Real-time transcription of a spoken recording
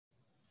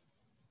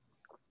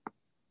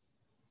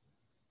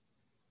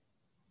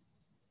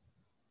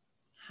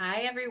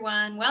Hi,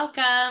 everyone.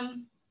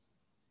 Welcome.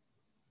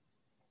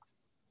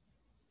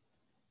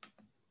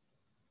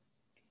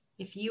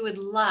 If you would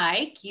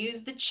like,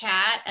 use the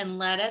chat and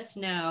let us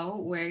know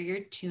where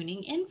you're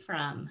tuning in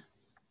from.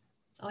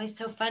 It's always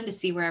so fun to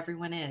see where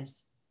everyone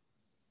is.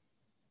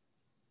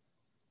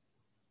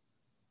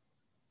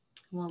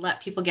 We'll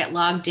let people get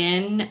logged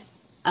in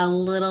a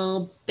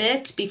little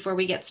bit before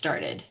we get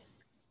started.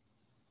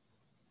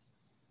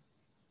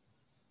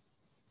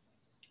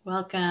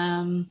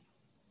 Welcome.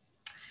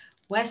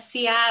 West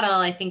Seattle,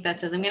 I think that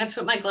says. I'm going to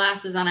put my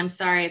glasses on. I'm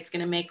sorry, it's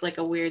going to make like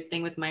a weird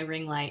thing with my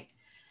ring light.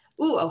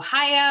 Ooh,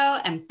 Ohio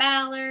and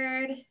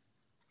Ballard.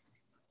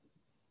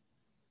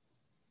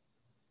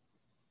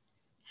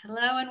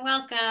 Hello and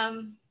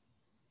welcome.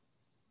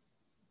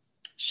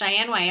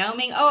 Cheyenne,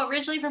 Wyoming. Oh,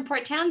 originally from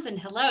Port Townsend.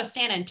 Hello,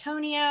 San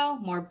Antonio,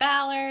 more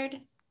Ballard.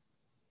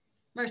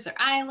 Mercer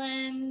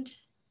Island.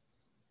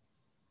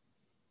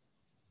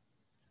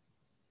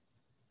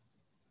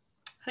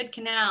 Hood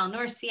Canal,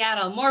 North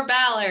Seattle, more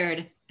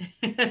Ballard.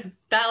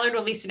 Ballard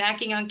will be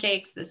snacking on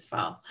cakes this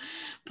fall.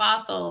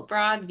 Bothell,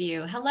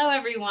 Broadview. Hello,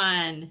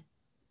 everyone.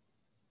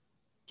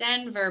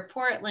 Denver,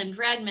 Portland,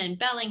 Redmond,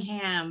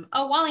 Bellingham.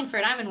 Oh,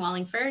 Wallingford. I'm in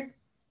Wallingford.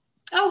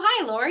 Oh,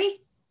 hi, Lori.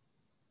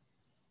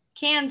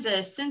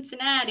 Kansas,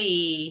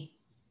 Cincinnati.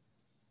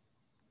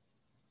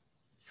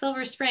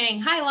 Silver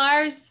Spring. Hi,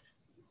 Lars.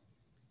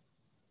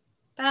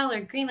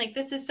 Ballard, Green Lake.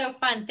 This is so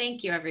fun.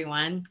 Thank you,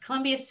 everyone.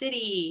 Columbia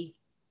City.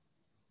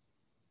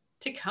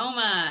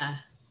 Tacoma.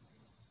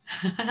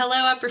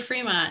 Hello, Upper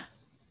Fremont.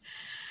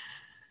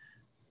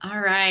 All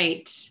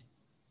right.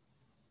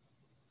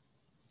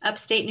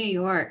 Upstate New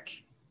York.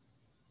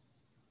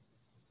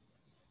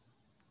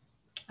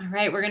 All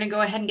right, we're going to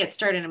go ahead and get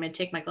started. I'm going to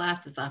take my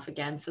glasses off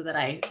again so that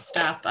I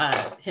stop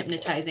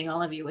hypnotizing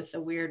all of you with the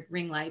weird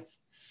ring lights.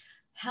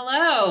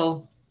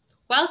 Hello,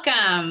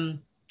 welcome.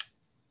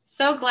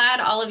 So glad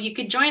all of you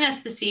could join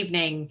us this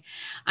evening.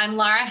 I'm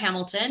Laura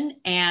Hamilton,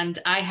 and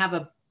I have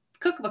a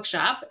cookbook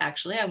shop,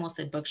 actually, I almost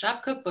said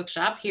bookshop, cookbook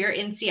shop here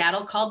in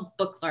Seattle called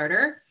Book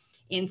Larder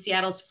in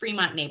Seattle's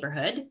Fremont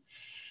neighborhood.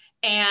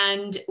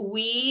 And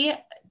we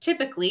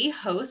typically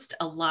host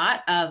a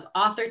lot of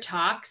author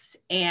talks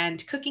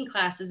and cooking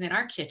classes in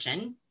our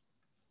kitchen.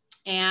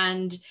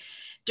 And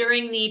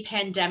during the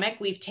pandemic,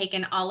 we've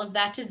taken all of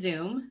that to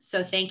Zoom.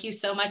 So thank you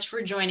so much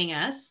for joining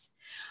us.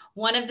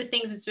 One of the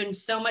things that's been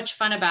so much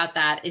fun about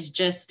that is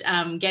just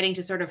getting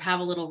to sort of have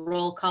a little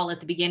roll call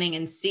at the beginning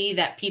and see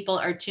that people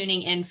are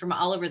tuning in from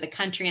all over the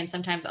country and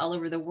sometimes all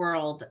over the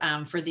world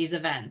for these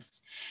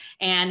events.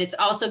 And it's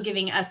also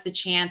giving us the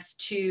chance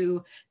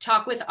to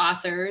talk with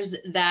authors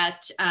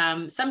that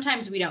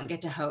sometimes we don't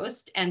get to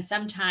host, and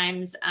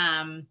sometimes,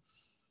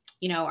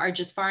 you know, are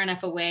just far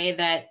enough away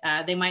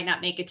that they might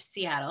not make it to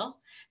Seattle.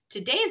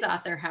 Today's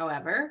author,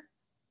 however,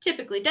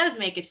 typically does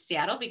make it to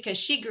Seattle because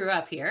she grew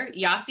up here,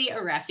 Yossy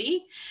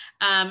Arefi,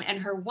 and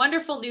her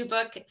wonderful new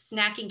book,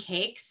 Snacking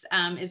Cakes,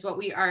 is what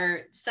we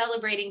are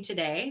celebrating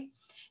today.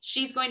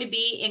 She's going to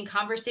be in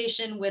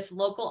conversation with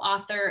local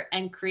author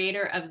and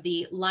creator of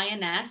the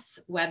Lionesse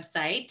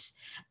website,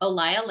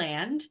 Olaiya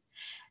Land.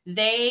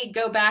 They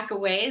go back a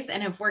ways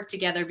and have worked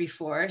together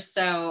before,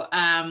 so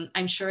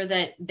I'm sure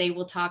that they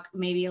will talk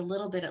maybe a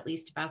little bit at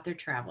least about their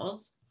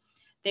travels.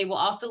 They will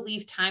also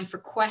leave time for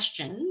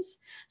questions.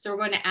 So we're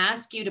going to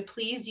ask you to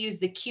please use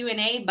the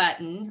Q&A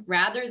button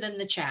rather than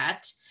the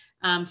chat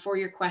for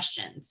your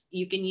questions.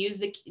 You can use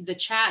the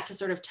chat to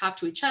sort of talk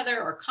to each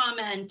other or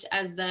comment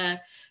as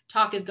the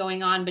talk is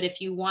going on. But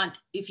if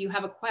you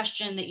have a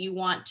question that you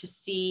want to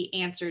see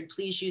answered,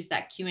 please use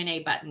that Q&A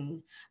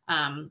button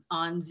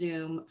on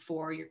Zoom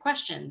for your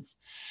questions.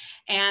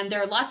 And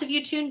there are lots of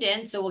you tuned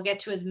in, so we'll get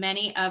to as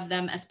many of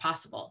them as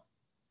possible.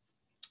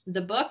 The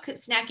book,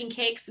 Snacking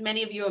Cakes,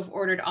 many of you have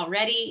ordered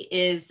already,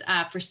 is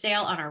for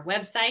sale on our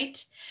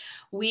website.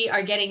 We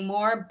are getting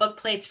more book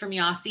plates from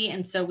Yossy,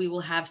 and so we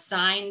will have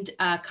signed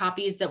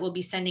copies that we'll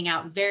be sending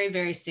out very,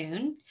 very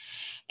soon.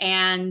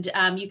 And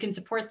you can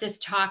support this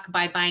talk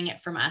by buying it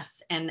from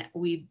us, and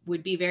we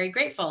would be very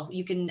grateful.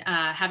 You can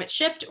have it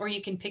shipped, or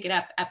you can pick it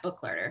up at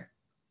Book Larder.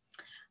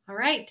 All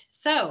right,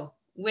 so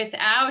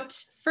without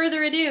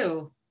further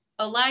ado,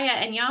 Olaiya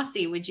and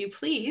Yossy, would you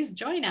please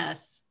join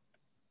us?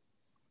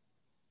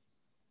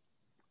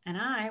 And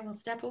I will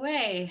step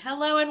away.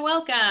 Hello and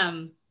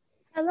welcome.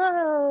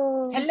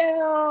 Hello.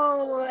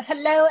 Hello.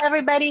 Hello,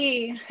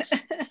 everybody.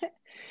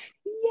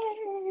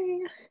 Yay.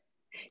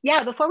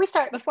 Yeah, before I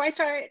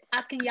start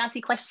asking Yossy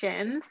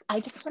questions, I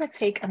just want to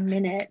take a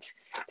minute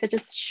to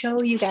just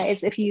show you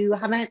guys, if you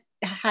don't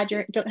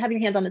have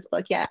your hands on this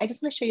book yet, I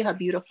just want to show you how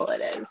beautiful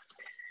it is.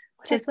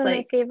 Just one of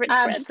my favorite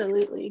spreads.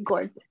 Absolutely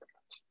gorgeous.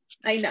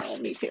 I know,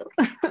 me too.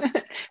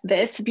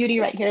 This beauty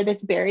right here,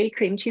 this berry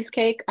cream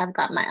cheesecake, I've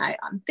got my eye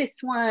on this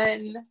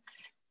one.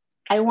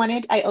 I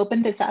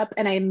opened this up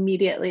and I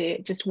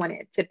immediately just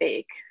wanted to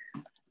bake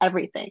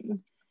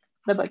everything.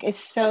 The book is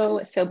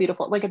so, so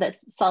beautiful. Look at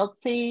this,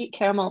 salty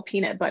caramel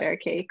peanut butter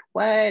cake.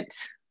 What?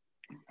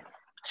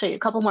 Show you a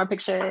couple more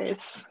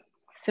pictures.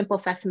 simple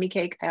sesame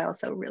cake. I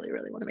also really,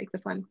 really want to make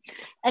this one.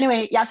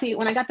 Anyway, Yossy,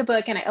 when I got the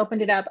book and I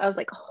opened it up, I was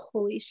like,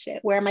 holy shit,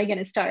 where am I going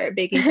to start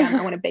baking from?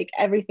 I want to bake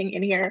everything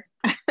in here.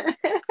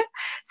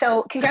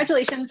 So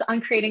congratulations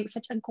on creating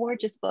such a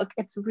gorgeous book.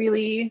 It's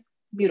really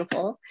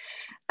beautiful.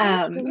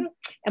 And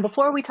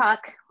before we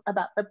talk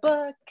about the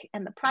book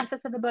and the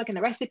process of the book and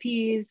the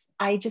recipes,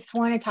 I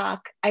want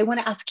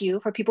to ask you,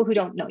 for people who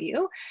don't know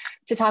you,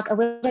 to talk a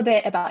little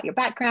bit about your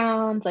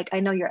background. Like, I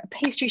know you're a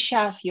pastry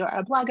chef, you're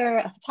a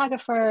blogger, a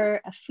photographer,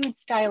 a food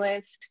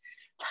stylist.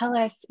 Tell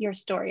us your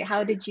story.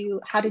 How did you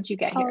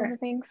get here? All the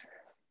things.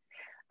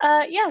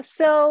 Yeah,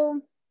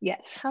 so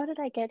yes. How did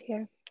I get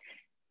here?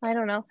 I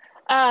don't know.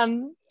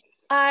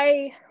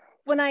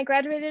 When I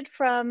graduated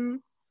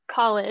from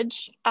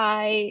college,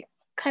 I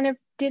kind of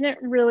didn't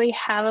really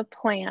have a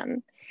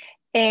plan.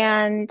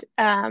 And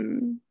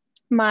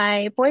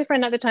my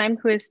boyfriend at the time,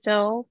 who is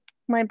still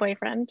my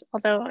boyfriend,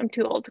 although I'm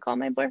too old to call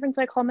my boyfriend,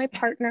 so I call my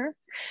partner,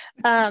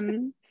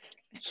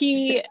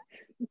 he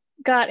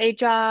got a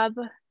job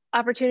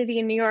opportunity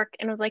in New York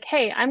and was like,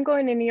 hey, I'm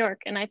going to New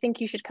York and I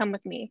think you should come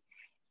with me.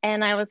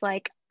 And I was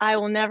like, I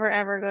will never,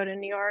 ever go to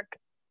New York.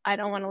 I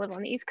don't want to live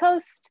on the East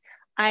Coast.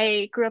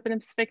 I grew up in the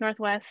Pacific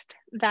Northwest.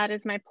 That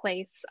is my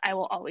place. I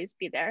will always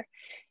be there.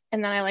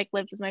 And then I like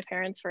lived with my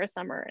parents for a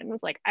summer and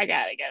was like, I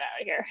gotta get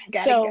out of here. I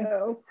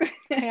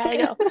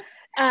gotta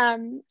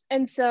go.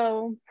 And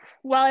so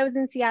while I was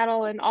in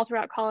Seattle and all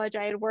throughout college,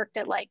 I had worked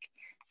at like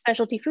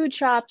specialty food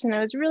shops and I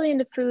was really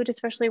into food,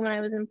 especially when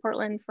I was in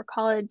Portland for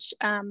college.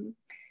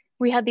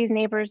 We had these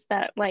neighbors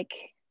that like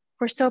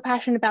were so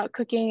passionate about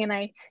cooking, and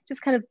I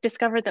just kind of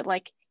discovered that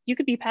like you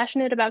could be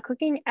passionate about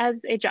cooking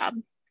as a job,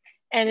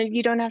 and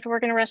you don't have to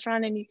work in a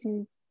restaurant, and you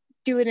can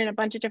do it in a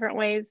bunch of different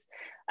ways.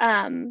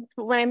 But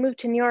when I moved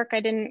to New York, I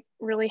didn't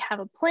really have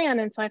a plan,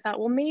 and so I thought,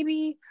 well,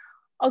 maybe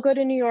I'll go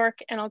to New York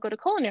and I'll go to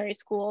culinary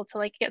school to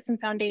like get some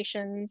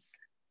foundations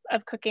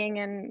of cooking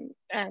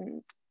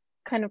and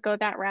kind of go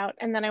that route.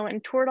 And then I went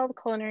and toured all the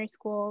culinary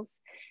schools,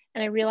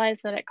 and I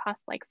realized that it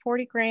cost like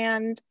 40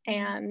 grand,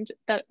 and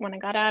that when I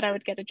got out, I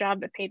would get a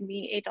job that paid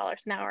me $8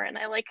 an hour, and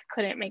I like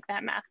couldn't make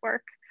that math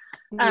work.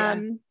 Yeah.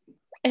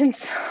 And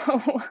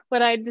so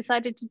what I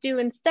decided to do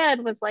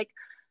instead was like,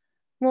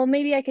 well,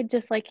 maybe I could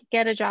just like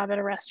get a job at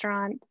a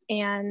restaurant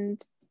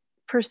and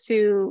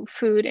pursue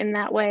food in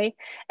that way.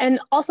 And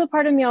also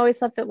part of me always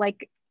thought that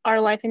like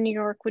our life in New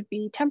York would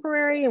be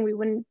temporary and we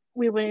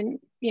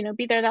wouldn't, you know,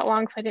 be there that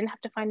long. So I didn't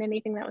have to find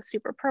anything that was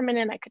super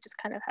permanent. I could just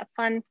kind of have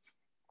fun.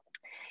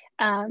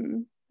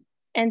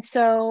 And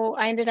so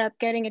I ended up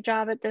getting a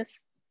job at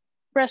this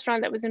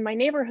restaurant that was in my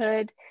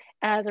neighborhood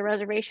as a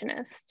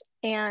reservationist.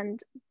 And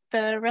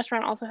the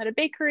restaurant also had a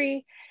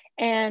bakery,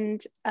 and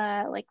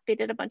like they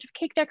did a bunch of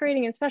cake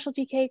decorating and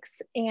specialty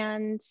cakes.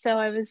 And so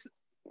I was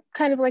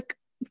kind of like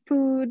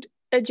food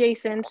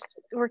adjacent,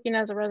 working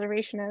as a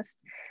reservationist.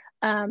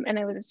 And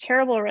I was a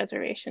terrible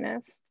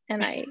reservationist,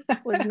 and I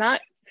was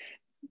not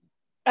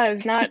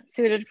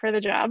suited for the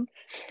job.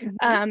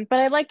 But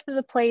I liked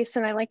the place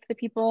and I liked the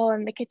people,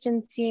 and the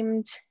kitchen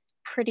seemed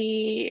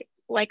pretty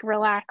like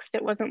relaxed.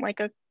 It wasn't like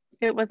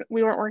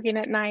we weren't working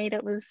at night.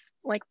 It was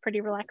like pretty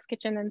relaxed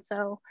kitchen. And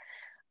so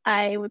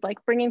I would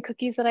like bring in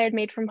cookies that I had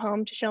made from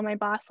home to show my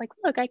boss, like,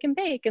 look, I can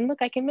bake, and look,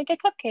 I can make a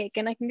cupcake,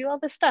 and I can do all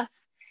this stuff.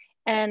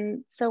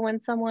 And so when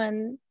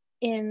someone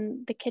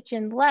in the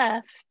kitchen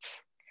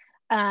left,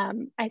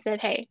 I said,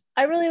 hey,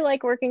 I really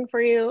like working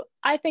for you.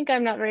 I think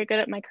I'm not very good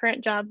at my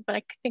current job, but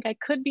I think I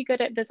could be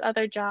good at this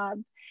other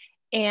job.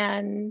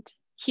 And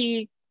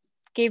he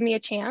gave me a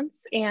chance.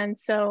 And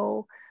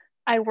so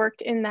I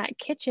worked in that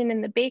kitchen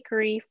in the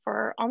bakery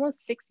for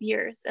almost 6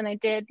 years. And I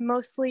did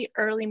mostly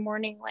early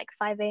morning, like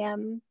 5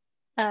 a.m.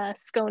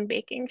 Scone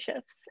baking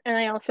shifts. And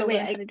I also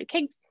learned how to do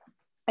cake.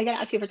 I gotta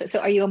ask you for a second. So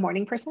are you a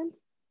morning person?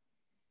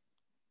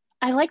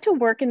 I like to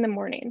work in the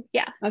morning.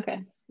 Yeah.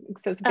 Okay.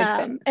 So it's a good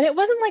fit. And it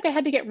wasn't like I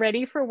had to get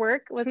ready for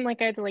work. It wasn't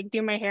like I had to like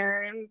do my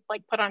hair and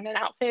like put on an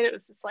outfit. It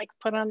was just like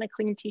put on a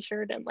clean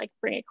t-shirt and like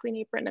bring a clean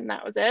apron, and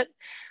that was it.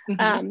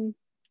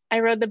 I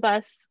rode the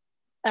bus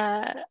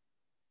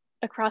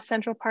across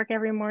Central Park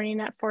every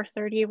morning at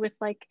 4:30 with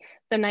like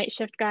the night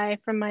shift guy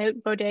from my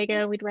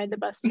bodega. We'd ride the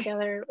bus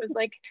together. It was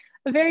like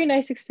a very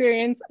nice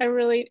experience. I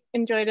really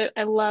enjoyed it.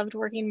 I loved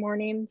working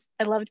mornings.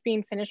 I loved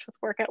being finished with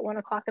work at 1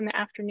 o'clock in the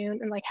afternoon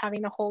and like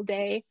having a whole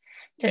day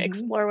to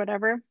explore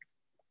whatever.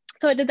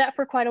 So I did that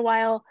for quite a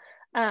while.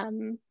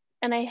 And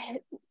I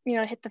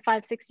hit the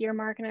 5-6 year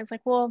mark, and I was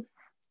like, well,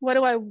 what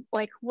do I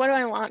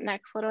want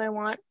next? What do I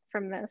want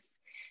from this?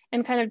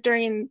 And kind of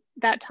during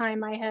that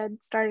time, I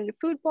had started a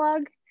food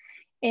blog,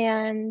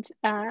 and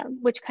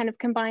which kind of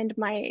combined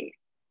my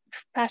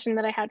passion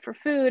that I had for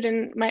food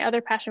and my other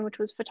passion, which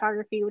was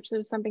photography, which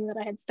was something that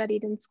I had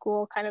studied in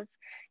school kind of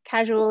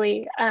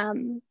casually.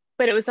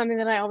 But it was something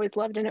that I always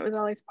loved, and it was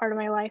always part of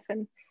my life.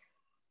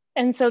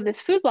 And so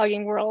this food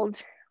blogging world,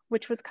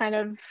 which was kind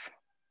of,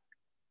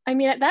 I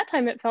mean, at that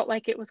time, it felt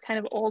like it was kind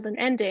of old and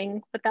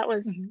ending, but that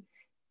was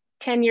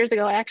 10 years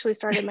ago. I actually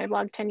started my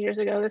blog 10 years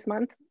ago this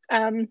month.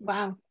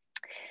 Wow.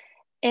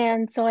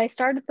 And so I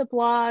started the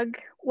blog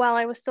while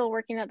I was still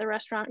working at the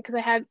restaurant,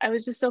 because I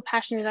was just so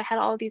passionate. I had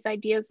all of these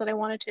ideas that I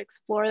wanted to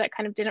explore that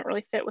kind of didn't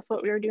really fit with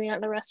what we were doing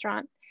at the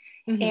restaurant.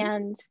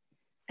 And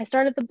I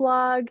started the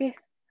blog.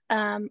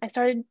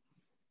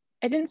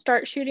 I didn't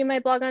start shooting my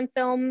blog on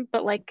film,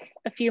 but like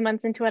a few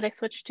months into it, I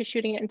switched to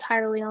shooting it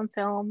entirely on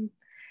film.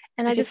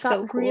 And I just got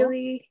so cool.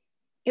 really,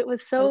 it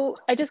was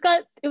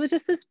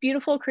just this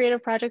beautiful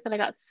creative project that I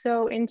got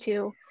so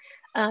into.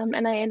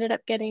 And I ended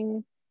up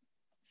getting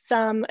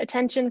some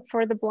attention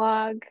for the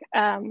blog.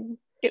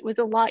 It was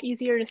a lot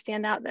easier to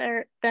stand out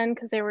there then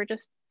because there were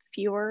just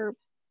fewer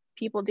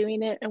people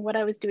doing it. And what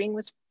I was doing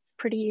was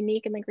pretty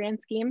unique in the grand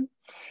scheme.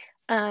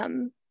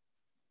 And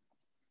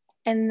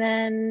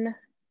then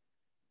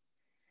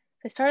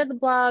I started the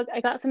blog,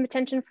 I got some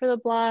attention for the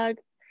blog,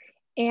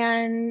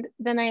 and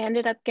then I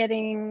ended up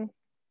getting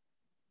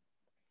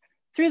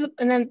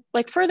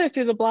further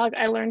through the blog,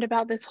 I learned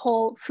about this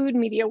whole food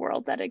media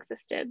world that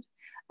existed,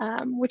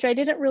 which I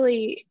didn't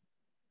really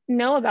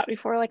know about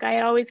before. Like I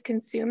had always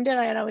consumed it.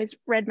 I had always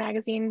read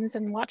magazines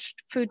and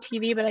watched food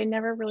TV, but I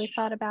never really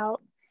thought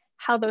about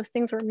how those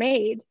things were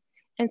made.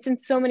 And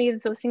since so many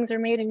of those things are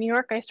made in New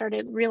York, I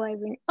started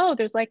realizing, oh,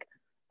 there's like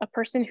a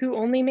person who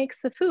only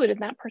makes the food, and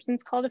that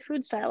person's called a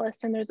food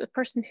stylist. And there's a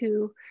person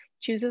who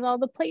chooses all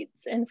the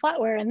plates and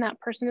flatware, and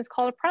that person is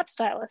called a prep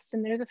stylist.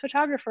 And there's a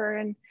photographer.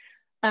 And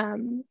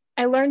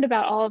I learned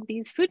about all of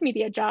these food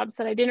media jobs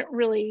that I didn't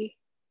really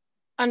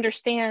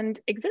understand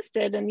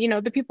existed. And, you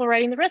know, the people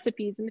writing the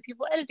recipes and the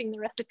people editing the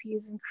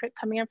recipes and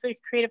coming up with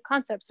creative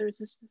concepts. There's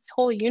this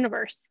whole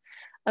universe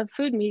of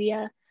food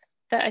media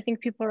that I think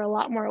people are a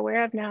lot more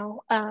aware of now.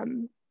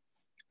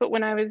 But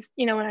when I was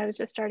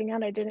just starting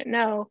out, I didn't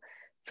know.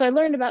 So I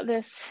learned about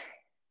this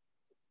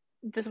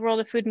world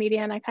of food media,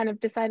 and I kind of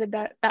decided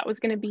that that was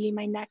going to be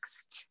my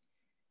next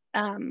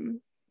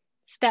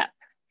step.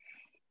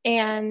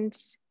 And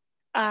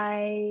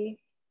I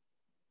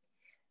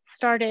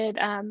started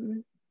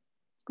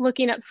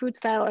looking up food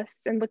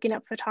stylists and looking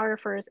up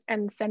photographers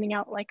and sending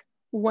out like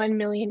 1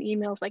 million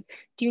emails like,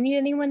 do you need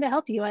anyone to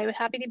help you? I would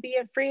happy to be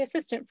a free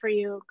assistant for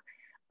you.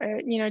 Or,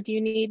 you know,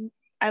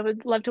 I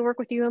would love to work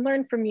with you and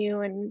learn from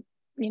you and,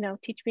 you know,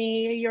 teach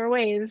me your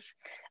ways.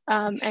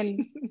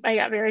 And I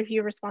got very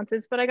few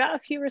responses, but I got a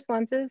few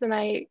responses, and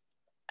I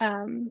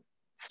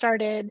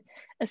started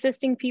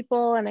assisting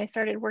people, and I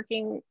started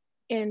working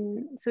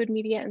in food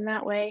media in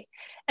that way.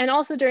 And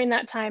also during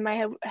that time,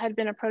 I had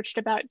been approached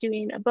about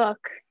doing a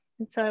book.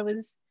 And so I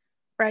was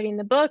writing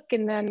the book,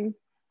 and then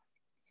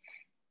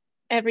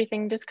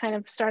everything just kind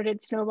of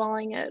started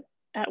snowballing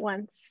at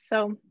once.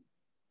 So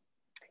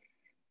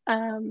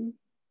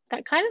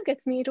that kind of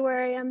gets me to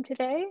where I am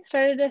today.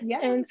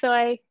 And so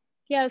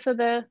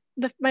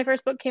my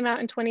first book came out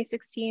in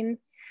 2016.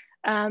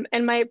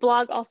 And my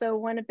blog also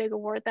won a big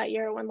award that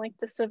year. It won like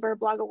the Silver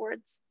Blog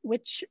Awards,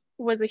 which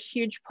was a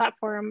huge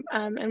platform,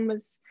 and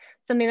was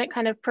something that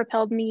kind of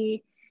propelled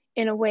me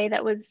in a way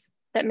that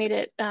made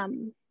it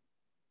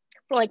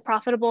like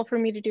profitable for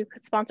me to do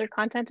sponsored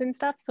content and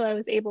stuff. So I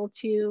was able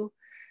to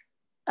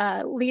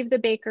leave the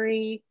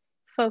bakery,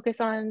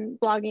 focus on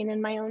blogging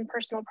and my own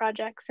personal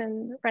projects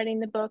and writing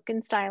the book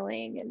and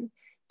styling and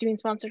doing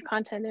sponsored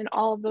content, and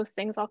all of those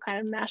things all kind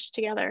of mashed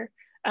together,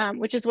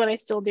 which is what I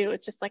still do.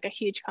 It's just like a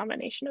huge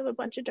combination of a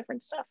bunch of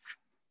different stuff.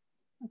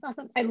 That's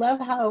awesome. I love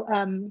how,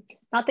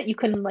 not that you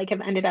couldn't like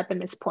have ended up in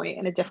this point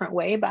in a different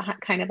way, but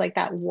kind of like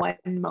that one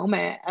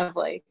moment of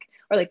like,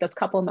 or like those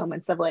couple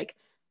moments of like,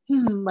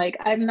 like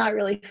I'm not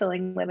really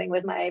feeling living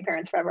with my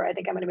parents forever. I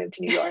think I'm going to move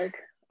to New York.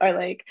 Or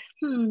like,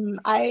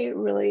 I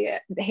really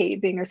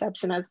hate being a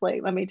receptionist.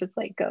 Like, let me just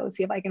like go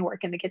see if I can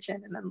work in the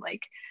kitchen. And then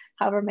like,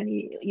 however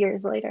many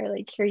years later,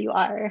 like here you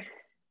are,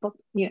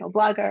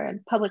 blogger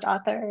and published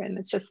author. And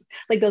it's just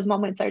like, those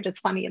moments are just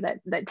funny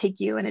that take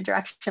you in a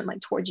direction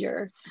like towards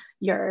your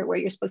where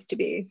you're supposed to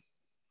be.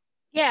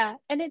 Yeah.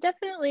 And it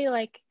definitely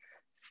like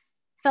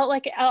felt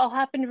like it all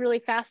happened really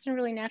fast and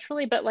really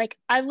naturally, but like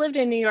I've lived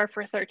in New York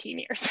for 13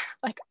 years.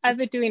 Like I've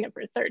been doing it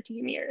for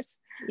 13 years.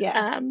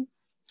 Yeah.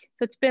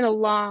 So it's been a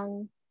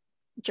long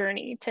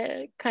journey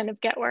to kind of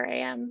get where I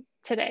am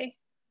today.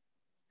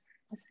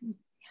 Awesome.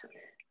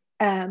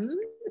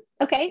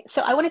 Okay,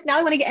 so I want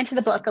to get into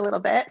the book a little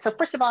bit. So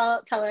first of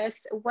all, tell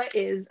us, what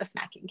is a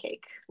snacking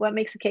cake? What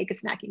makes a cake a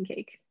snacking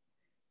cake?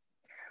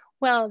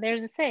 Well,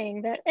 there's a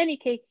saying that any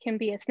cake can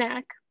be a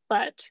snack,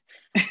 but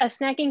a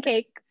snacking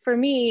cake for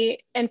me,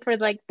 and for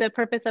like the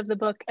purpose of the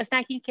book, a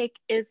snacking cake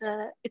it's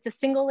a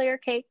single layer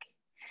cake.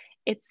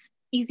 It's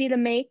easy to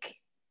make.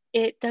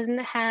 It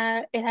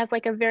has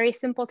like a very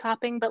simple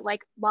topping, but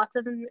like lots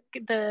of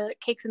the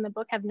cakes in the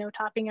book have no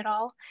topping at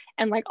all.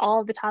 And like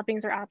all of the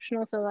toppings are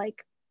optional. So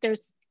like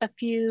there's a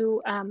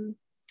few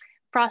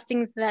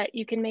frostings that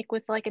you can make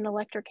with like an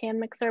electric hand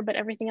mixer, but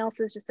everything else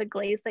is just a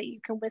glaze that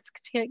you can whisk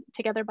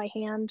together by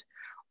hand,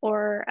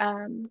 or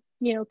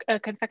a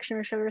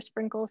confectioner sugar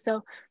sprinkle.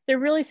 So they're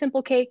really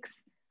simple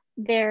cakes.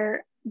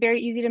 They're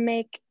very easy to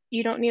make.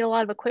 You don't need a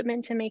lot of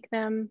equipment to make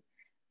them.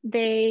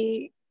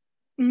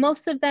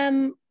 Most of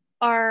them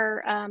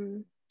are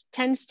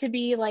tends to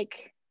be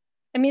like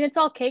I mean, it's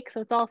all cake,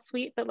 so it's all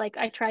sweet, but like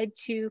I tried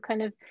to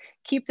kind of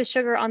keep the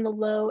sugar on the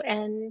low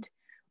end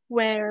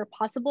where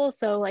possible.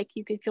 So like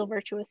you could feel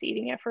virtuous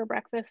eating it for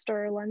breakfast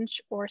or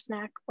lunch or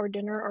snack or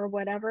dinner or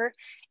whatever.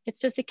 It's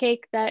just a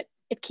cake that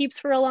it keeps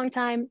for a long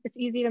time. It's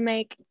easy to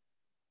make.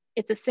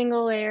 It's a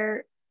single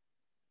layer.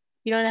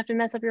 You don't have to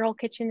mess up your whole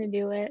kitchen to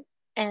do it.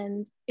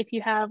 And if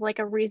you have like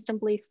a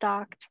reasonably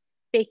stocked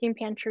baking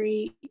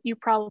pantry, you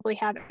probably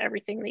have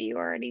everything that you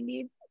already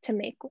need to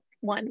make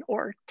 1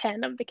 or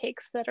 10 of the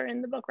cakes that are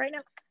in the book right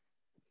now.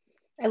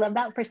 I love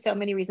that for so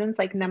many reasons.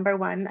 Like, number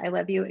one, I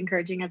love you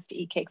encouraging us to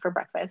eat cake for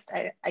breakfast.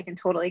 I can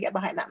totally get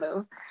behind that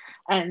move.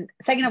 And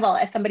second of all,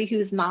 as somebody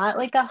who's not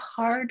like a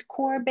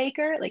hardcore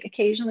baker, like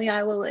occasionally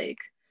I will like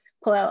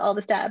pull out all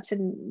the steps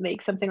and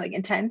make something like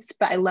intense,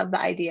 but I love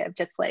the idea of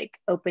just like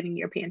opening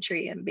your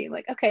pantry and being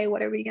like, okay,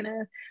 what are we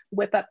gonna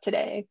whip up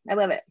today? I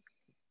love it.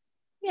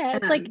 Yeah,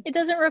 it's like, it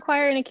doesn't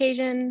require an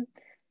occasion.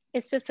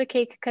 It's just a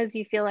cake because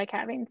you feel like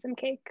having some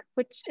cake,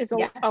 which is a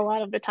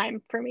lot of the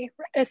time for me,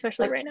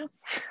 especially right now.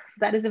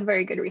 That is a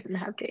very good reason to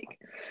have cake.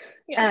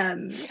 Yeah.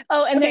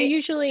 Oh, and they're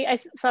usually, I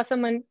saw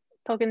someone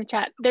poke in the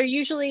chat, they're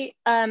usually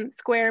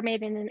square,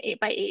 made in an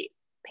 8x8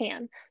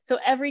 pan. So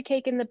every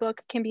cake in the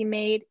book can be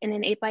made in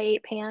an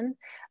 8x8 pan,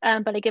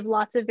 but I give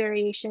lots of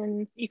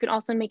variations. You can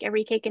also make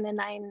every cake in a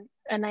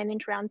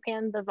 9-inch round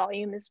pan. The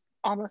volume is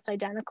almost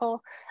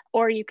identical,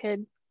 or you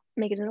could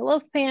make it in a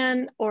loaf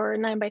pan or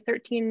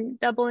 9x13,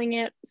 doubling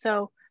it.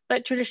 So,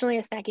 but traditionally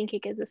a snacking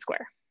cake is a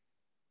square.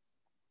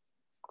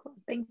 Cool,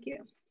 thank you.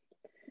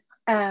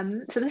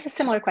 So this is a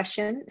similar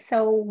question.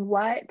 So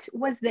what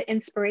was the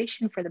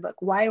inspiration for the book?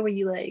 Why were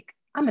you like,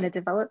 I'm going to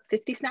develop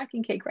 50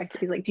 snacking cake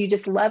recipes? Like, do you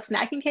just love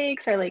snacking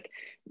cakes, or like,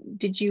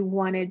 did you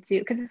want to do,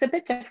 because it's a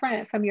bit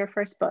different from your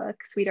first book,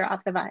 Sweeter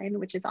Off the Vine,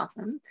 which is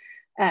awesome,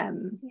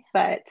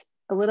 but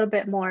a little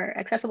bit more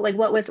accessible. Like,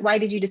 why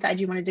did you decide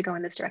you wanted to go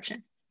in this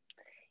direction?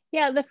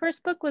 Yeah, the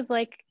first book was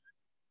like,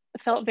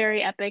 felt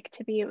very epic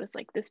to me. It was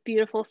like this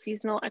beautiful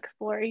seasonal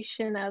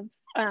exploration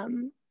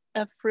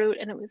of fruit,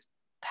 and it was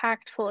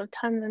packed full of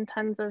tons and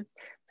tons of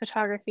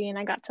photography, and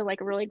I got to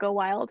like really go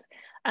wild.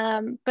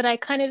 But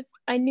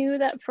I knew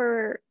that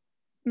for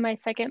my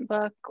second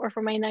book, or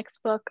for my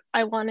next book,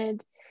 I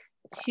wanted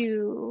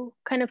to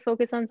kind of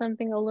focus on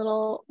something a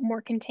little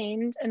more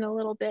contained and a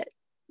little bit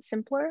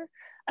simpler.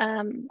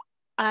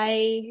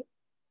 I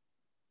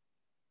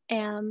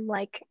am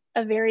like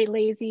a very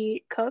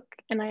lazy cook,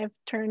 and I have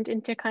turned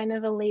into kind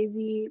of a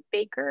lazy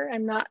baker.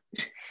 I'm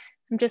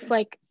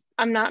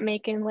not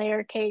making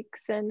layer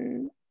cakes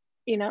and,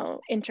 you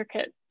know,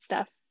 intricate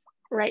stuff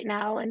right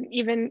now. And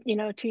even, you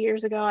know, 2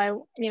 years ago, I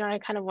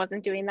kind of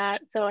wasn't doing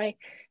that. So I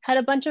had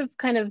a bunch of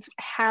kind of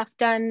half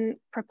done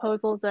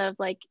proposals of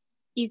like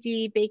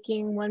easy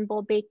baking, 1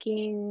 bowl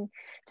baking,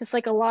 just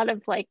like a lot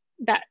of like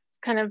that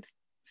kind of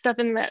stuff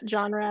in that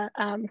genre,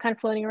 kind of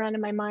floating around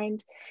in my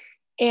mind.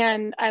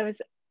 And I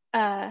was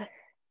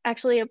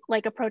actually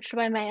like approached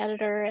by my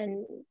editor,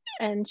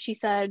 and she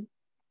said,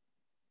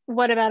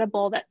 what about a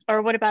book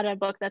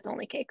that's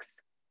only cakes,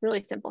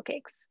 really simple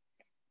cakes,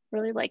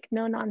 really like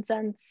no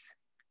nonsense,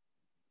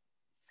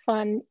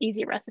 fun,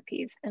 easy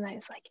recipes. And I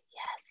was like,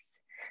 yes,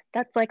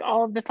 that's like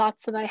all of the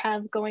thoughts that I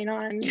have going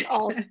on,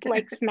 all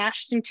like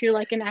smashed into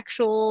like an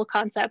actual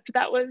concept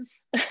that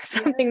was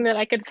something that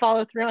I could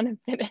follow through on and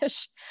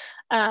finish.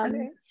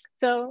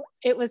 So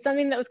it was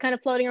something that was kind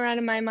of floating around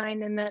in my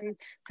mind, and then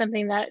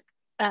something that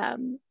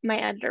my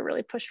editor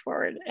really pushed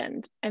forward,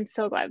 and I'm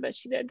so glad that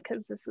she did,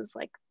 because this is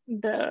like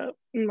the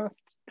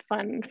most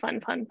fun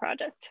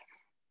project.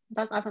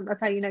 That's awesome. That's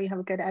how you know you have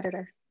a good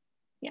editor.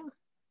 Yeah.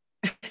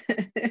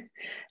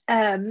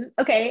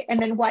 Okay,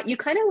 and then what, you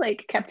kind of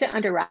like kept it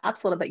under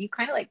wraps a little bit. You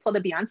kind of like pulled a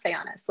Beyonce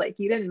on us. Like,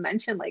 you didn't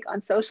mention like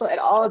on social at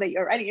all that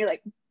you're writing. You're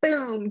like,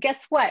 boom,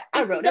 guess what?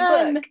 I wrote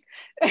a book.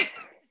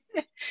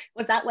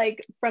 Was that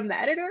like from the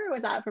editor?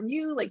 Was that from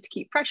you, like to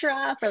keep pressure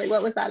off, or like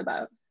what was that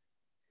about?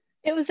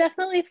 It was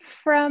definitely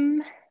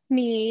from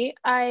me.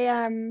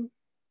 I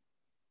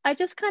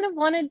just kind of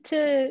wanted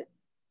to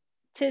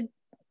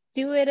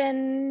do it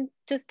and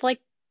just like,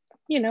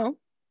 you know,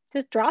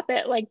 just drop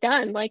it, like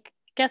done. Like,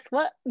 guess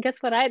what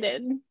I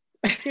did?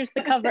 Here's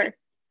the cover.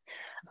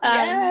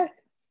 Yeah.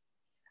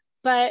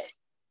 But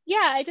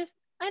yeah, I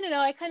don't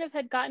know, I kind of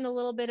had gotten a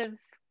little bit of,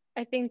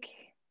 I think,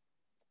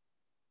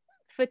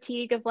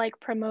 fatigue of like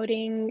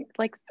promoting,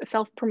 like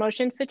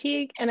self-promotion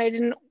fatigue, and I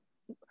didn't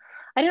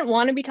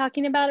want to be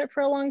talking about it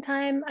for a long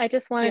time. I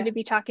just wanted to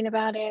be talking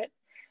about it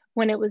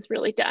when it was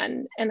really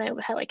done, and I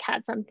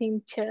had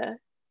something to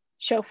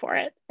show for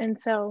it. And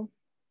so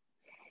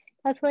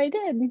that's what I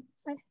did.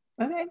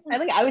 Okay.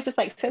 I was just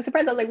like so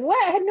surprised. I was like,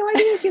 what? I had no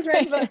idea she's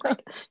writing a book.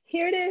 Like,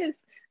 here it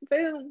is.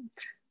 Boom.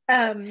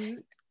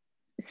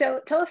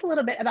 So tell us a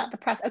little bit about the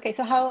process. Okay,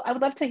 so I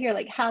would love to hear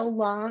like how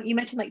long, you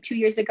mentioned like 2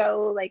 years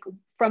ago, like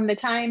from the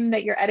time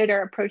that your editor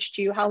approached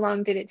you, how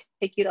long did it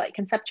take you to like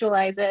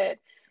conceptualize it,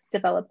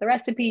 develop the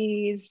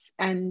recipes,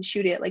 and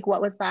shoot it? Like,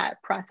 what was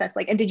that process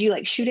like? And did you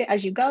like shoot it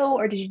as you go,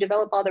 or did you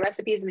develop all the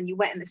recipes and then you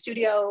went in the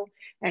studio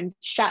and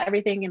shot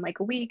everything in like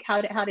a week?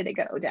 How did it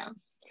go down?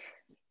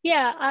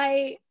 Yeah,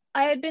 I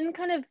had been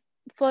kind of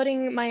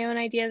floating my own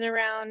ideas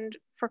around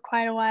for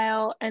quite a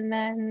while, and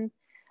then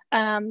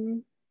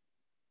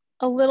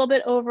a little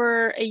bit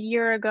over a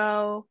year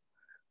ago,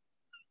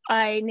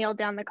 I nailed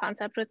down the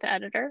concept with the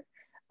editor,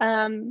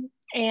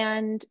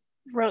 and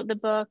wrote the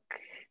book,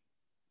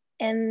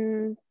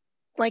 and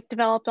like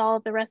developed all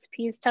of the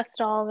recipes,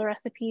 tested all of the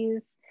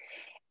recipes,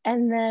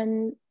 and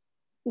then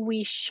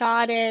we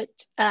shot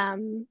it.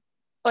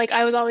 Like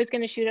I was always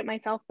going to shoot it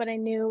myself, but I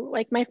knew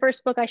like my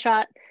first book I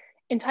shot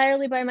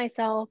entirely by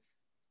myself,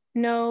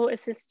 no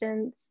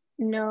assistants,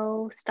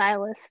 no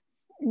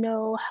stylists,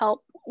 no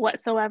help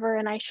whatsoever.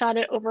 And I shot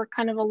it over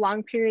kind of a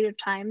long period of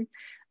time.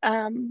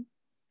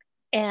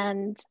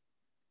 And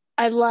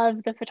I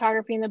loved the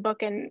photography in the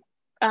book, and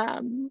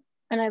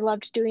I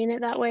loved doing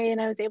it that way.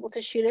 And I was able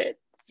to shoot it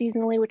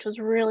seasonally, which was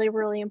really,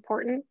 really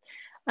important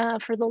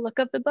for the look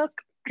of the book.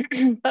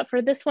 But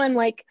for this one,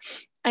 like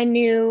I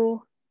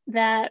knew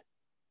that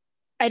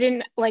I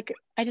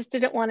just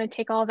didn't want to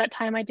take all that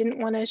time. I didn't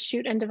want to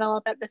shoot and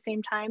develop at the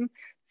same time.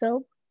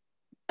 So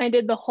I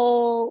did I wrote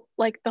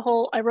the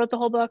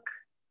whole book,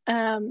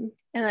 and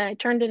then I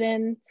turned it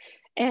in.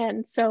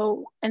 And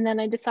then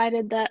I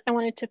decided that I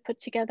wanted to put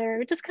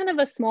together just kind of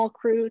a small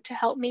crew to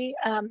help me.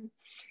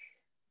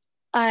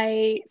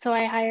 I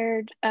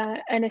hired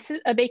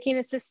a baking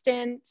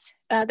assistant.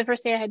 The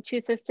first day I had 2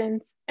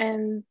 assistants,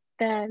 and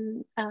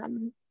then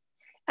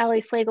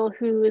Allie Slagle,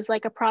 who is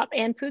like a prop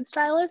and food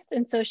stylist.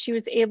 And so she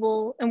was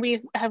able, and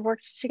we have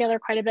worked together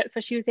quite a bit. So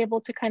she was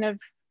able to kind of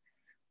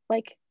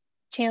like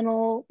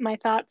channel my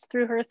thoughts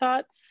through her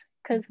thoughts,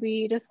 because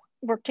we just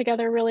work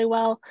together really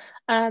well.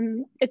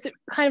 It's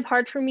kind of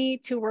hard for me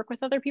to work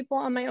with other people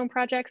on my own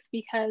projects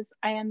because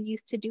I am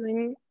used to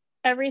doing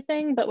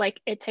everything, but like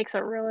it takes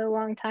a really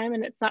long time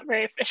and it's not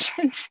very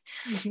efficient.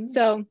 Mm-hmm.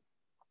 So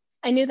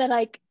I knew that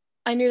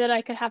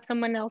I could have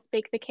someone else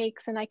bake the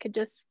cakes, and I could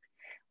just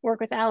work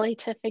with Allie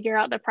to figure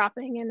out the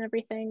propping and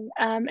everything.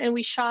 And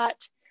we shot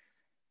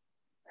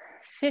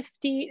the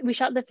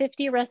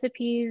 50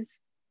 recipes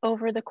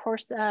over the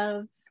course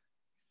of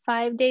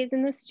 5 days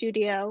in the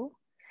studio.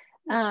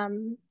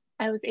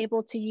 I was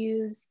able to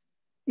use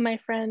my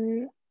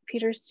friend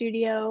Peter's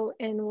studio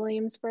in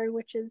Williamsburg,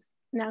 which is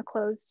now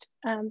closed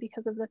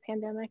because of the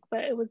pandemic,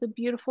 but it was a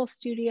beautiful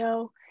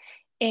studio,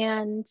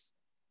 and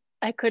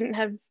I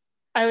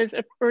was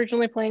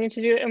originally planning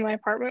to do it in my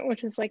apartment,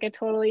 which is like a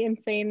totally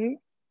insane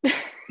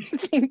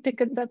thing to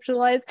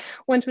conceptualize,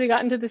 once we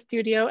got into the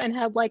studio and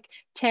had like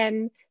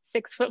 10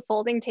 6-foot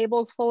folding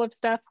tables full of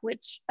stuff,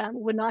 which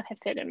would not have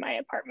fit in my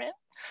apartment.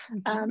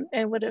 Mm-hmm.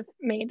 And would have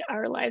made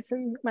our lives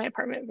in my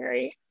apartment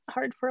very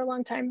hard for a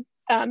long time.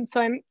 So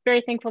I'm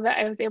very thankful that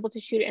I was able to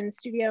shoot it in the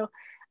studio,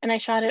 and I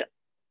shot it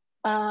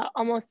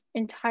almost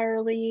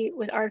entirely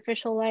with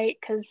artificial light,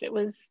 because it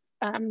was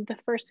the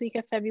first week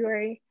of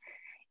February,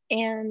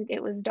 and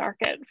it was dark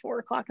at 4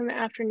 o'clock in the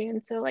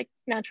afternoon. So like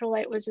natural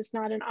light was just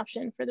not an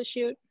option for the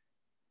shoot.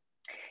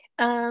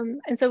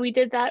 And so we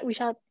did that. We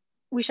shot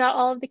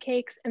all of the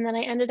cakes, and then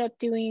I ended up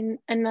doing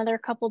another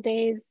couple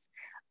days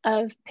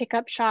of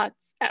pickup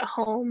shots at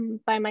home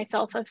by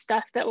myself of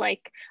stuff that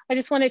like I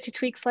just wanted to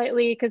tweak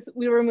slightly, because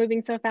we were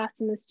moving so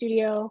fast in the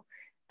studio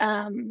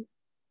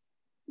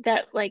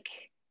that like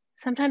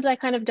sometimes I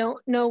kind of don't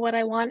know what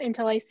I want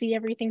until I see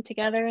everything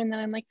together, and then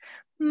I'm like,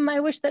 I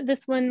wish that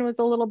this one was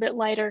a little bit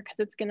lighter, because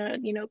it's gonna,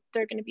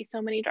 there are gonna be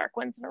so many dark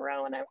ones in a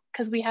row. And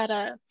because we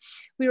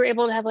were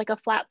able to have like a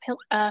flat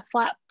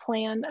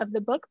plan of the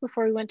book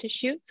before we went to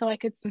shoot, so I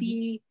could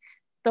see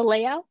the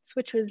layouts,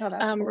 which was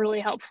cool. Really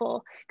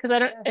helpful,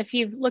 because if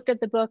you've looked at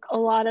the book, a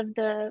lot of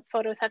the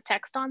photos have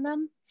text on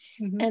them,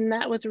 and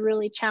that was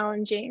really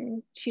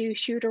challenging to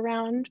shoot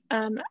around.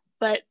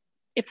 But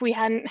if we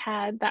hadn't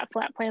had that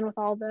flat plan with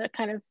all the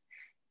kind of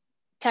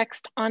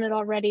text on it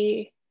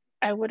already,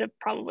 I would have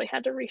probably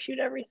had to reshoot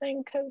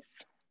everything, because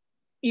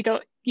you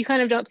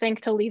kind of don't think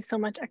to leave so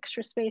much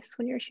extra space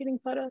when you're shooting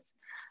photos.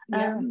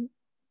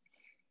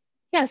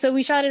 So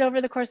we shot it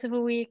over the course of a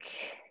week,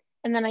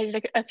 and then I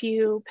did a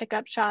few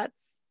pickup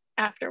shots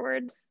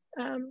afterwards.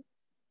 And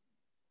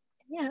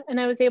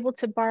I was able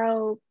to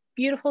borrow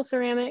beautiful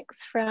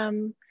ceramics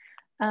from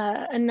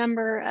a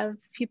number of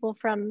people,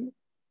 from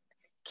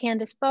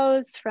Candace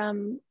Bowes,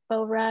 from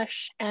Beau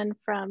Rush, and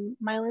from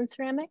Mylan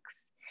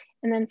Ceramics.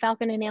 And then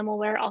Falcon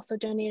Enamelware also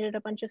donated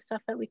a bunch of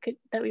stuff that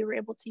we were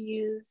able to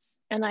use.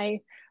 And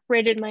I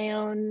raided my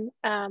own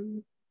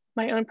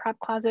prop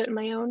closet and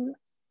my own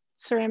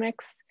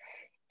ceramics.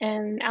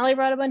 And Allie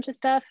brought a bunch of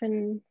stuff,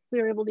 and we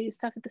were able to use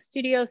stuff at the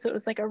studio. So it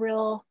was like a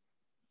real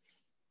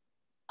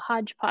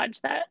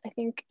hodgepodge that I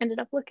think ended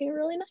up looking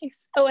really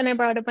nice. Oh, and I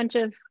brought a bunch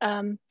of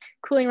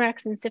cooling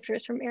racks and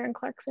sifters from Erin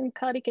Clarkson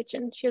Cloudy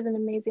Kitchen. She has an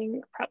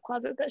amazing prop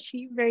closet that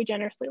she very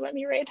generously let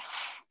me raid.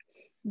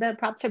 The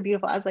props are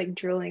beautiful. I was like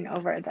drooling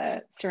over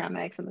the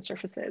ceramics and the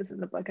surfaces in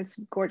the book. It's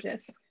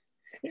gorgeous.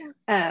 Yeah.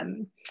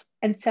 And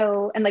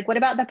like, what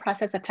about the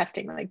process of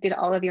testing? Like, did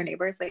all of your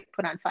neighbors like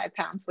put on 5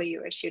 pounds while you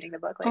were shooting the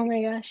book? Like, oh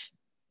my gosh,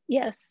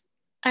 yes.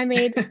 I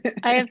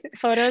have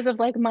photos of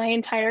like my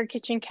entire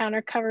kitchen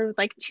counter covered with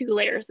like 2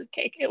 layers of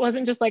cake. It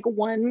wasn't just like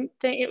one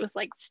thing, it was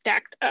like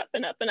stacked up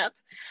and up and up.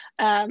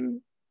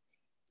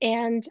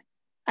 And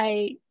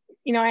I,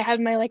 I had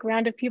my like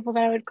round of people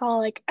that I would call,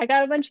 like, I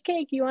got a bunch of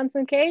cake. You want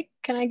some cake?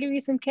 Can I give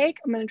you some cake?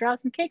 I'm going to drop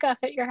some cake off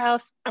at your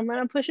house. I'm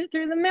going to push it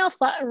through the mail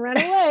slot and run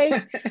away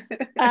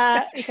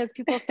because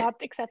people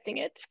stopped accepting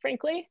it,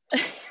 frankly.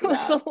 It was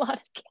a lot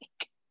of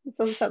cake.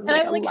 So it sounds And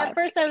like I a like lot. at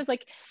first I was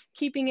like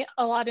keeping it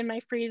a lot in my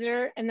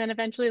freezer, and then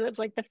eventually it was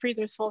like the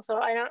freezer's full, so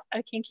I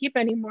can't keep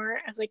anymore.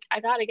 I was like, I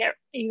gotta get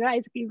you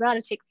guys, you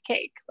gotta take the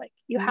cake, like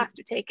you have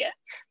to take it.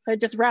 So I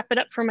just wrap it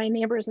up for my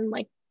neighbors and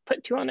like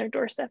put 2 on their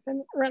doorstep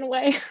and run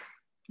away.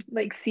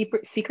 Like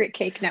secret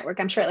cake network.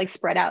 I'm sure it like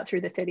spread out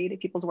through the city to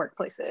people's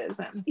workplaces.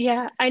 And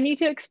yeah, I need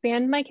to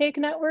expand my cake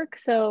network.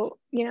 So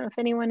if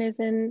anyone is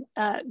in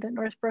the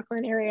North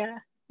Brooklyn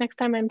area, next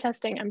time I'm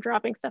testing, I'm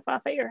dropping stuff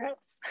off at your house.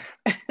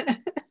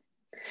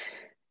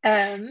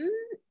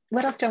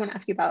 What else do I want to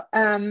ask you about?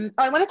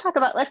 Let's talk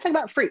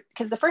about fruit,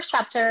 because the first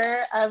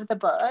chapter of the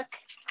book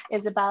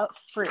is about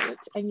fruit,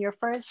 and your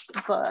first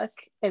book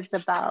is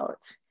about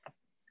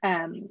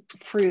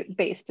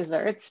fruit-based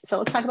desserts. So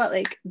let's talk about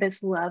like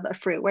this love of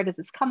fruit. Where does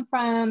this come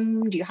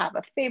from? Do you have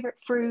a favorite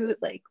fruit?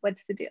 Like,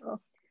 what's the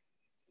deal?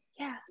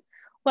 Yeah,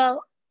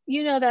 well,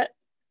 you know that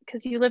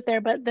because you live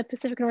there, but the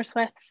Pacific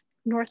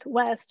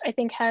Northwest, I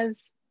think,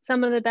 has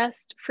some of the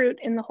best fruit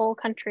in the whole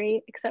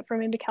country, except for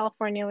maybe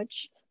California,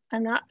 which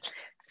I'm not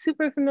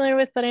super familiar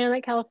with, but I know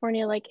that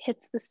California like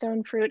hits the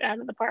stone fruit out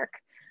of the park.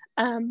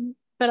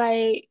 But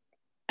I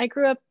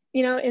grew up,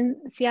 in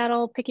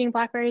Seattle picking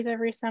blackberries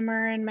every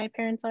summer, and my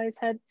parents always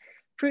had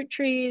fruit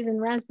trees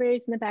and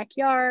raspberries in the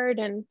backyard,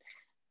 and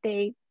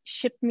they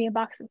shipped me a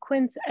box of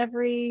quince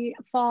every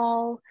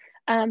fall.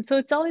 So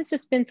it's always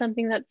just been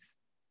something that's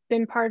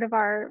been part of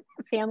our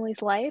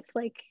family's life,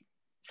 like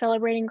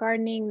celebrating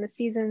gardening, the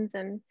seasons,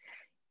 and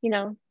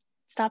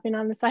stopping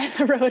on the side of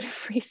the road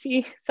if we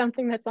see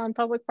something that's on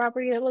public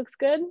property that looks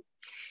good.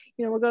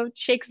 We'll go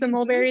shake some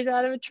mulberries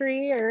out of a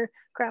tree or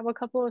grab a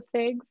couple of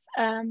figs.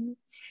 And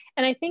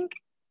I think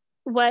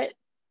when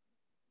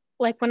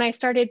I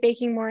started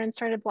baking more and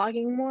started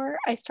blogging more,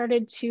 I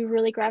started to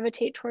really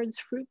gravitate towards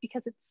fruit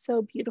because it's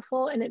so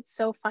beautiful and it's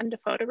so fun to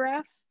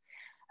photograph.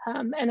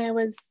 And I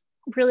was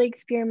really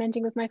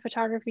experimenting with my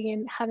photography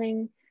and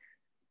having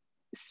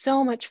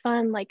so much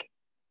fun, like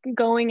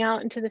going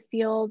out into the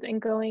field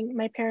and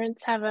my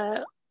parents have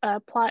a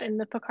plot in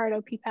the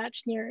Picardo Pea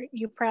Patch near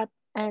UPrep.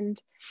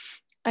 And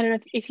I don't know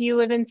if you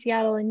live in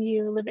Seattle and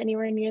you live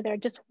anywhere near there,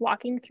 just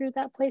walking through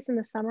that place in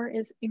the summer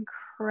is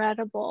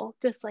incredible.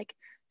 Just like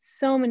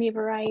so many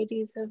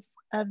varieties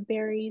of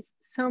berries,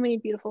 so many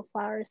beautiful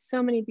flowers,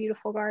 so many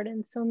beautiful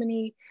gardens, so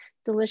many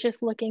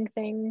delicious looking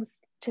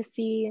things to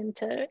see and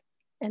to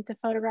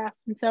photograph.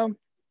 And so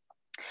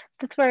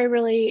that's where I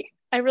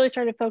really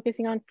started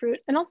focusing on fruit,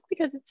 and also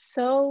because it's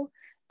so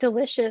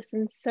delicious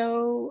and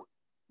so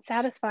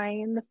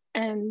satisfying,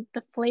 and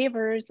the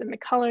flavors and the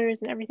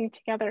colors and everything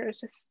together is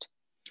just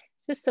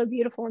so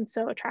beautiful and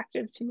so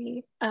attractive to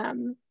me.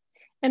 And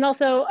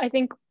also, I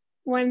think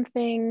one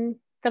thing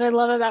that I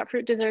love about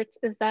fruit desserts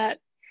is that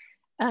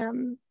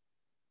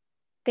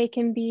they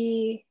can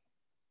be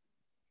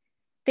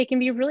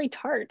really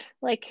tart.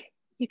 Like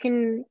you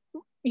can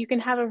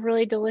have a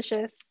really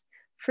delicious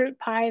fruit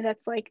pie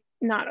that's like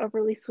not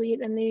overly sweet,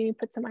 and then you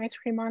put some ice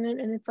cream on it,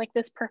 and it's like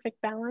this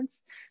perfect balance.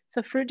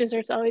 So fruit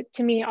desserts always,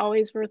 to me,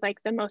 always were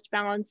like the most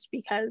balanced,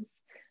 because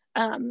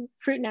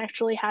fruit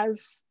naturally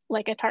has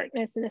like a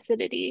tartness and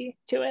acidity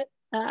to it.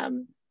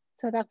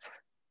 So that's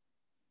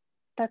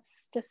my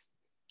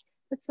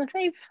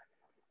fave.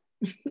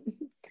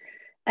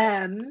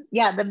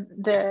 Yeah,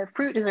 the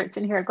fruit desserts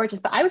in here are gorgeous,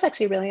 but I was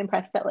actually really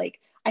impressed that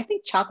like I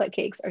think chocolate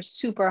cakes are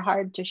super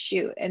hard to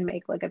shoot and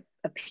make like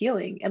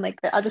appealing. And like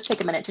I'll just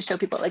take a minute to show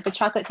people like the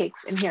chocolate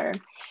cakes in here,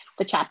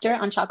 the chapter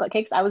on chocolate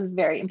cakes. I was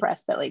very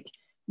impressed that like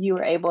you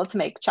were able to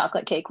make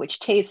chocolate cake which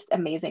tastes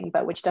amazing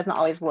but which doesn't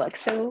always look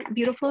so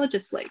beautiful,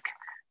 just like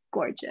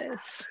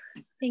gorgeous.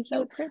 Thank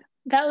you.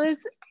 That was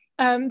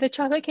the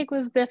chocolate cake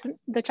was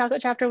the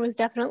chocolate chapter was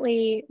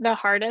definitely the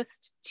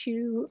hardest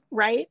to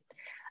write.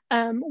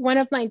 One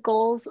of my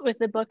goals with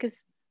the book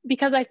is,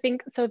 because I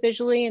think so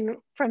visually, and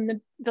from the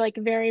like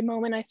very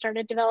moment I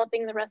started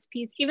developing the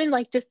recipes, even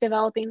like just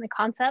developing the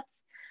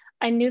concepts,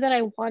 I knew that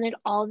I wanted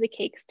all of the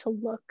cakes to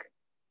look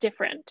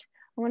different.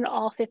 I wanted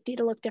all 50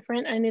 to look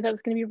different. I knew that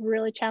was going to be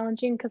really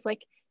challenging because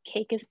like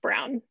cake is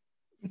brown.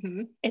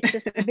 It's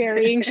just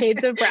varying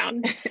shades of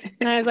brown.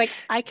 And I was like,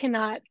 I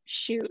cannot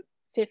shoot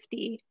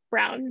 50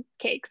 brown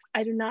cakes.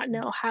 I do not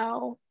know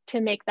how to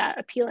make that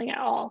appealing at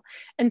all.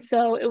 And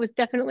so it was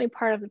definitely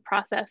part of the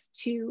process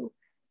to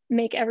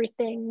make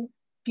everything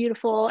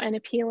beautiful and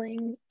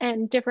appealing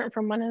and different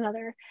from one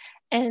another.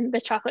 And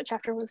the chocolate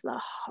chapter was the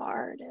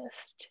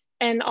hardest.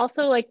 And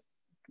also like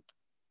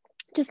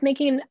just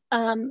making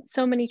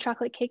so many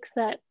chocolate cakes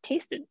that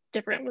tasted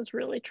different was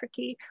really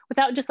tricky,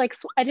 without just like,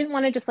 I didn't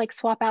want to just like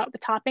swap out the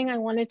topping. I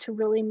wanted to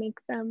really make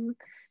them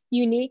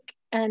unique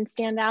and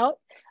stand out.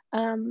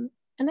 And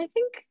And I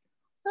think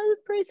that was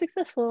pretty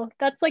successful.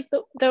 That's like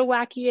the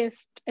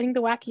wackiest, I think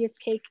the wackiest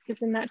cake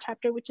is in that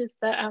chapter, which is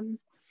the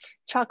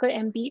chocolate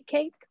and beet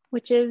cake,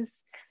 which is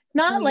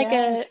not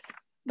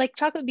like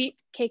chocolate beet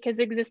cake has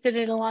existed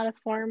in a lot of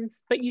forms,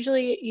 but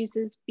usually it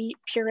uses beet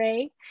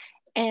puree.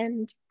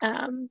 And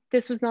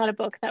this was not a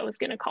book that was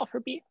going to call for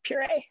beet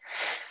puree.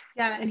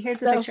 Yeah, and here's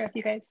the picture if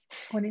you guys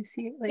want to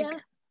see it.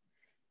 Like,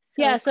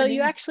 so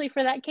you actually,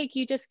 for that cake,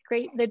 you just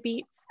grate the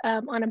beets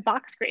on a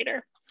box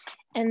grater,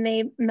 and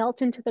they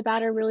melt into the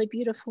batter really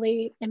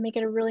beautifully and make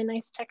it a really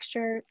nice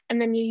texture.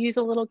 And then you use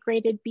a little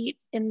grated beet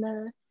in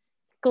the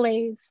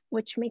glaze,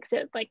 which makes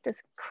it like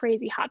this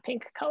crazy hot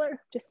pink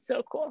color. Just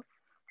so cool.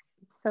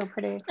 So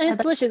pretty. And it's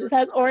delicious. It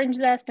has orange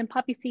zest and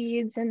poppy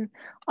seeds and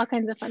all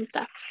kinds of fun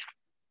stuff.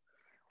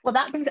 Well,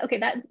 that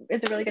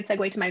is a really good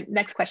segue to my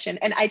next question.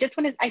 And I just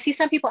I see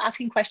some people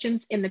asking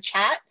questions in the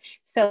chat.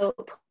 So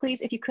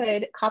please, if you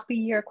could copy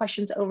your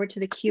questions over to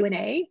the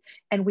Q&A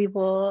and we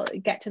will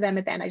get to them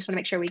at the end. I just want to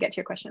make sure we get to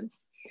your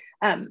questions.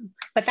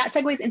 But that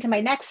segues into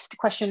my next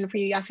question for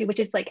you, Yossy, which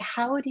is like,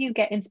 how do you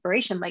get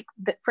inspiration? Like,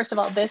 first of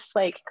all, this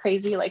like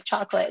crazy like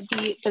chocolate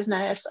beet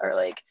business, or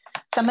like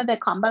some of the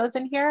combos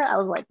in here, I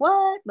was like,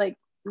 what? Like,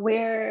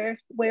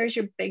 where's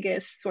your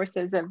biggest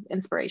sources of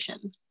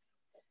inspiration?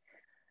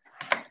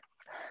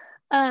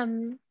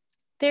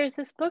 There's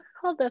this book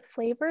called The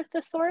Flavor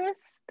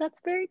Thesaurus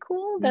that's very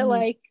cool. That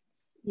like,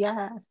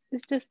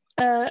 it's just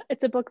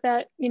it's a book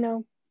that, you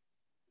know,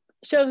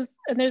 shows,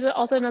 and there's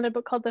also another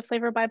book called The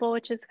Flavor Bible,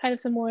 which is kind of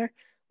similar,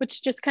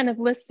 which just kind of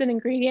lists an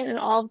ingredient and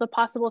all of the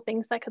possible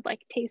things that could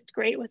like taste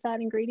great with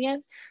that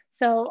ingredient.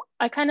 So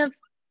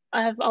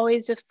I've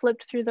always just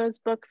flipped through those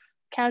books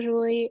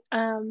casually.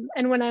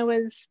 And when I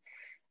was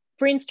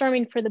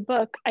brainstorming for the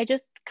book, I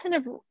just kind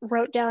of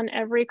wrote down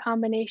every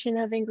combination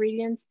of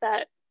ingredients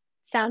that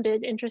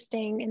sounded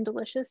interesting and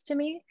delicious to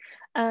me.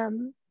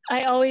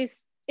 I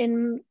always,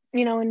 in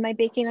my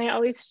baking, I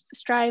always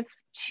strive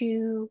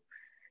to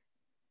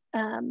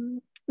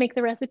make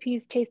the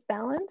recipes taste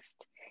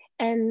balanced.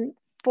 And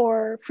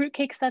for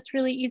fruitcakes, that's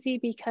really easy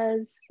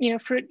because, you know,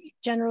 fruit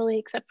generally,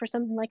 except for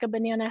something like a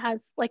banana,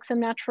 has like some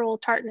natural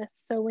tartness.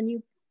 So when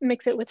you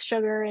mix it with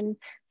sugar and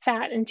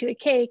fat into a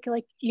cake,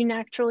 like you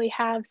naturally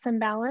have some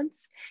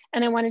balance.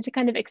 And I wanted to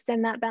kind of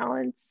extend that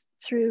balance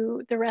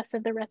through the rest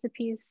of the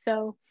recipes.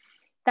 So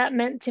that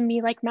meant to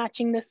me like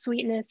matching the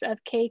sweetness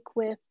of cake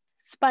with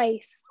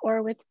spice,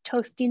 or with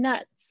toasty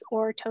nuts,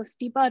 or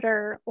toasty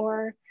butter,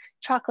 or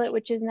chocolate,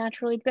 which is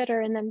naturally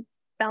bitter, and then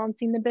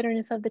balancing the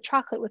bitterness of the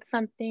chocolate with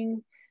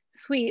something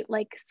sweet,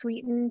 like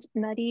sweetened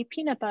nutty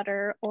peanut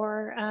butter,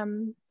 or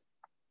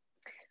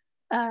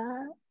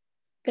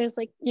there's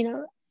like, you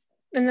know,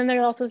 and then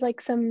there also is like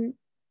some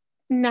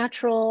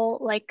natural,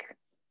 like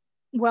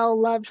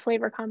well-loved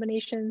flavor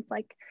combinations,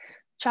 like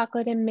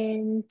chocolate and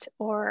mint,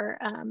 or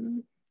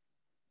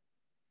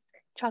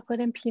chocolate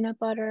and peanut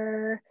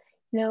butter,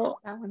 you know.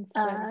 That one's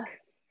like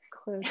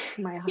close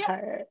to my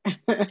heart.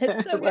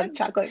 It's so I love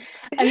chocolate.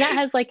 And that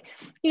has like,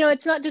 you know,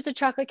 it's not just a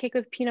chocolate cake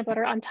with peanut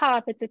butter on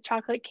top, it's a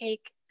chocolate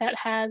cake that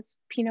has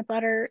peanut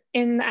butter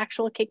in the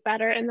actual cake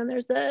batter, and then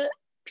there's the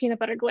peanut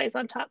butter glaze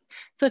on top.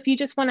 So if you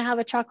just want to have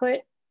a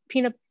chocolate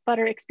peanut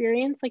butter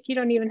experience, like you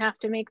don't even have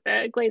to make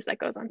the glaze that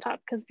goes on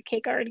top because the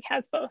cake already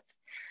has both.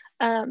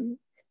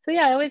 So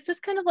yeah, I always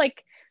just kind of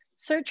like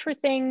search for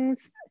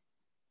things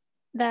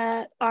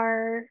that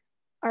are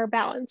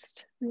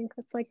balanced. I think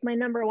that's like my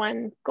number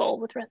one goal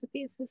with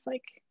recipes, is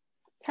like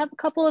have a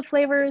couple of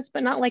flavors,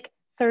 but not like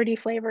 30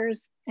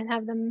 flavors, and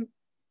have them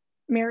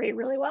marry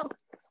really well.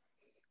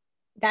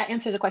 That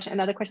answers the question.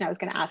 Another question I was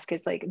going to ask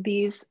is like,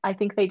 these, I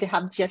think they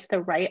have just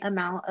the right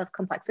amount of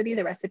complexity,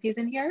 the recipes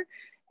in here.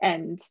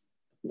 And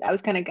I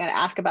was kind of going to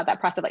ask about that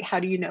process, like, how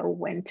do you know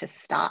when to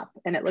stop?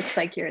 And it looks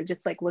like you're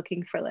just like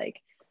looking for like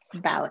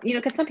balance, you know,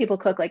 because some people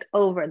cook like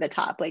over the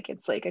top, like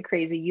it's like a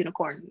crazy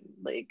unicorn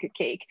like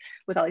cake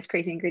with all these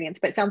crazy ingredients,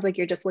 but it sounds like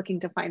you're just looking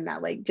to find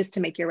that, like, just to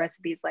make your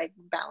recipes like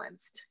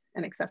balanced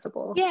and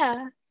accessible.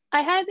 Yeah,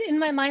 I had in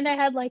my mind, I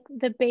had like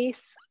the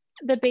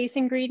base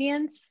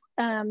ingredients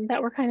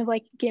that were kind of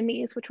like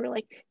gimmies, which were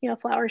like, you know,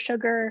 flour,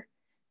 sugar,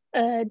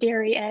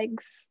 dairy,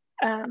 eggs,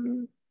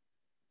 and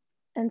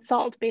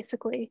salt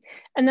basically.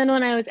 And then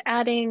when I was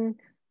adding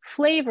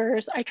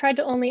flavors, I tried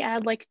to only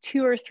add like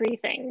 2 or 3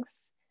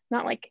 things,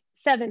 not like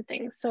 7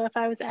 things. So if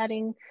I was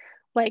adding,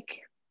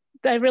 like,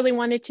 I really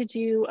wanted to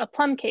do a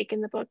plum cake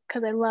in the book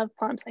because I love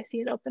plums. I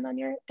see it open on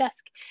your desk.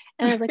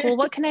 And I was like, well,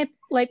 what can I,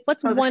 like,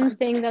 what's one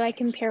thing that I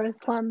can pair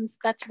with plums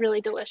that's really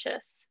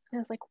delicious? And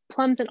I was like,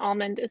 plums and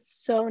almond is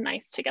so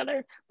nice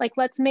together. Like,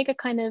 let's make a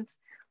kind of,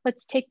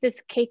 let's take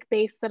this cake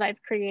base that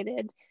I've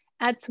created,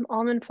 add some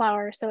almond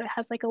flour so it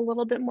has like a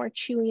little bit more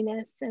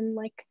chewiness and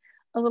like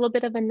a little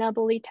bit of a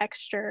nubbly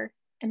texture.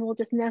 And we'll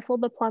just nestle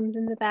the plums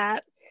into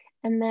that.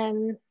 And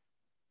then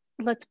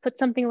let's put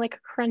something like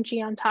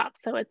crunchy on top.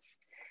 So it's,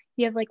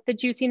 you have like the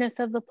juiciness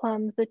of the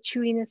plums, the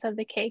chewiness of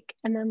the cake,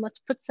 and then let's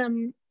put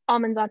some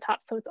almonds on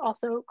top so it's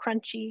also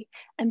crunchy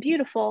and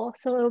beautiful.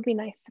 So it'll be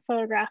nice to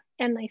photograph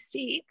and nice to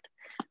eat.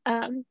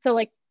 So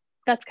like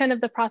that's kind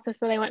of the process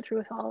that I went through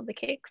with all of the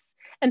cakes.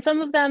 And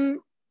some of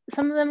them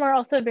are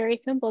also very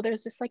simple.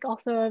 There's just like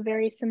also a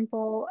very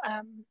simple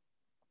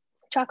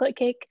chocolate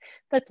cake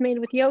that's made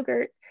with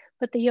yogurt,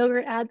 but the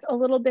yogurt adds a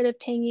little bit of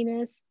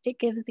tanginess. It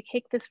gives the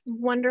cake this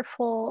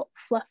wonderful,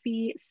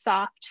 fluffy,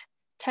 soft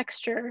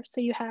texture.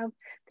 So you have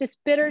this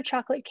bitter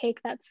chocolate cake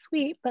that's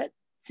sweet, but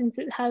since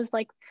it has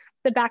like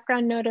the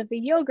background note of the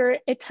yogurt,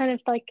 it kind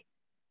of like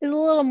is a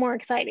little more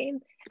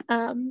exciting.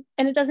 And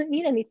it doesn't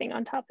need anything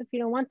on top if you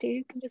don't want to.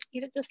 You can just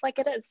eat it just like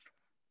it is.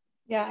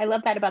 Yeah, I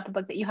love that about the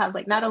book, that you have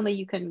like, not only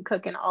you can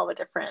cook in all the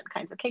different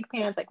kinds of cake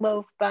pans, like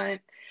loaf, bundt,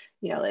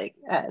 you know, like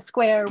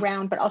square,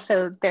 round, but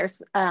also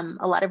there's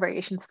a lot of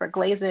variations for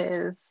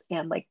glazes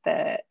and like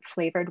the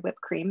flavored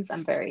whipped creams.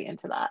 I'm very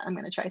into that. I'm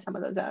going to try some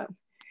of those out.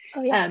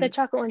 Oh yeah, the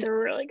chocolate ones are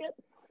really good.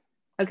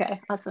 Okay,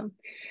 awesome.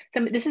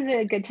 So this is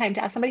a good time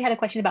to ask. Somebody had a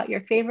question about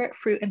your favorite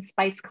fruit and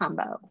spice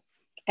combo.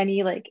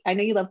 Any, like, I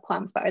know you love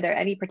plums, but are there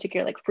any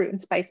particular like fruit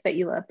and spice that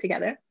you love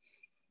together?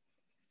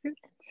 Fruit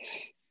and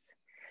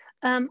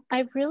spice.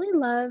 I really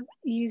love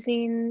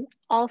using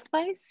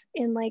allspice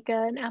in like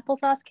an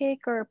applesauce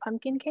cake or a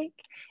pumpkin cake.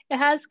 It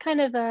has kind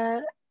of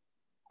a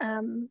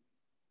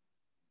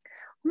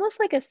almost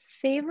like a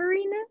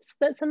savoriness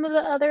that some of the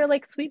other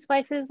like sweet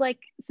spices like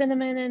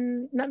cinnamon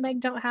and nutmeg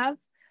don't have.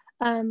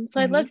 So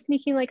I love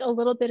sneaking like a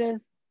little bit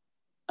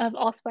of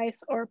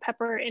allspice or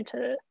pepper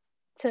into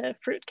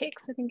fruit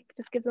cakes. I think it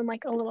just gives them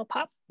like a little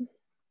pop.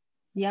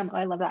 Yeah,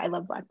 I love that. I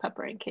love black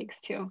pepper in cakes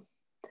too.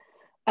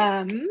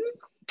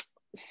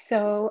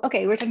 So,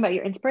 okay, we're talking about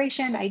your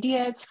inspiration,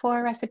 ideas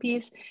for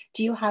recipes.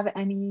 Do you have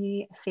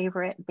any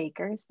favorite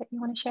bakers that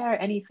you want to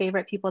share? Any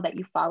favorite people that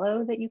you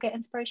follow that you get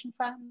inspiration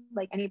from?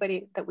 Like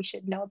anybody that we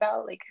should know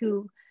about? Like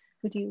who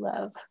do you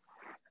love?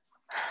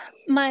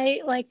 My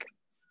like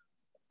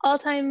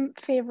all-time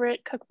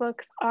favorite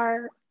cookbooks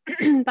are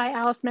by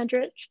Alice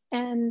Medrich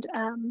and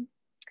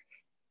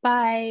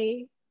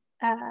by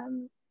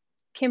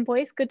Kim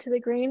Boyce. Good to the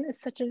Grain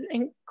is such an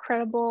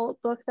incredible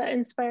book that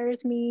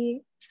inspires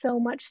me so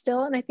much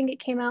still. And I think it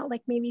came out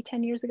like maybe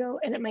 10 years ago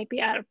and it might be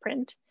out of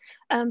print.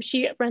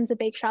 She runs a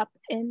bake shop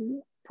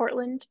in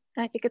Portland.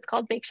 And I think it's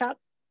called Bake Shop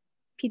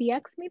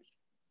PDX maybe.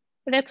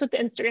 But that's what the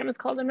Instagram is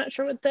called. I'm not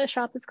sure what the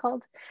shop is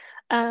called.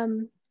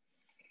 And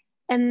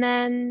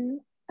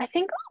then I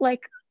think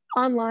like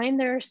online,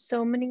 there are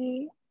so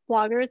many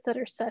bloggers that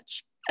are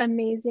such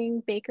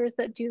amazing bakers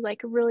that do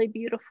like really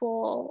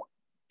beautiful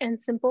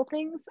and simple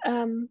things.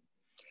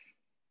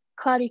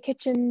 Cloudy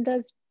Kitchen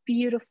does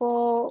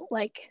beautiful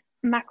like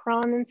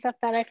macaron and stuff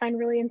that I find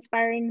really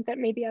inspiring that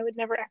maybe I would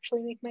never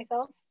actually make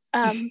myself.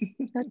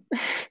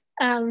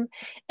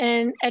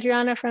 And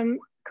Adriana from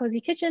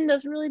Cozy Kitchen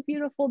does really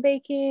beautiful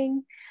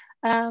baking.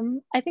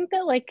 I think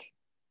that like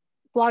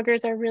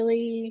bloggers are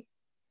really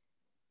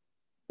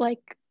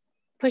like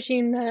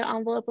pushing the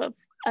envelope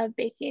of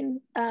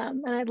baking.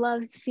 And I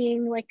love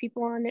seeing like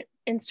people on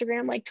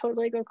Instagram like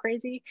totally go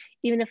crazy,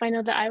 even if I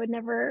know that I would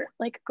never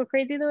like go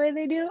crazy the way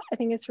they do. I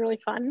think it's really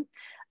fun.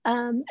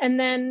 And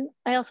then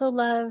I also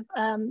love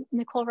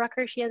Nicole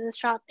Rucker. She has a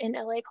shop in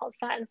LA called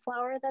Fat and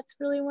Flour that's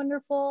really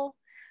wonderful.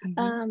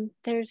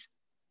 There's,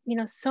 you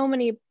know, so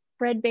many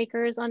bread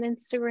bakers on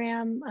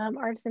Instagram.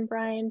 Artisan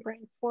Brian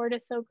Ford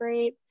is so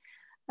great.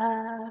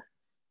 I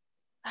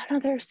don't know,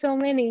 there's so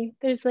many.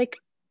 There's like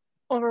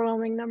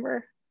overwhelming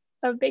number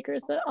of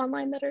bakers that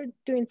online that are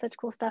doing such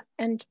cool stuff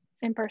and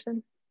in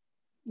person.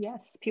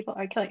 Yes, people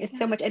are killing it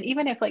so much. And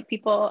even if like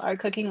people are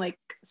cooking like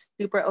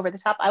super over the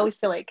top, I always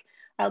feel like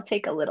I'll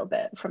take a little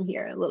bit from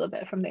here, a little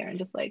bit from there, and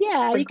just like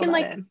you can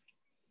like in.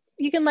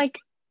 You can like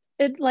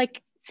it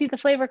like see the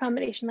flavor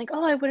combination, like,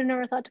 oh, I would have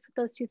never thought to put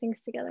those two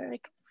things together.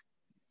 Like,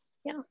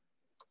 yeah.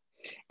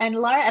 And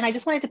Laura, and I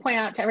just wanted to point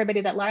out to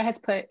everybody that Laura has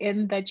put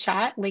in the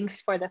chat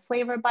links for the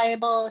flavor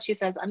Bible. She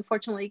says,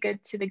 unfortunately,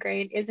 Good to the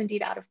Grain is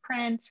indeed out of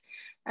print.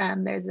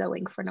 There's a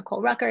link for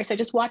Nicole Rucker. So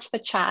just watch the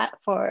chat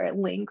for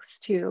links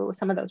to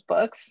some of those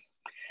books.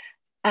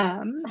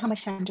 How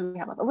much time do we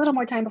have? A little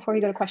more time before we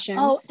go to questions.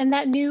 Oh, and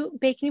that new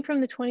Baking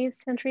from the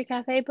 20th Century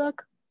Cafe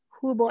book,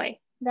 oh boy,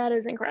 that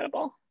is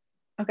incredible.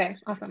 Okay,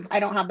 awesome. I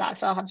don't have that,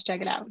 so I'll have to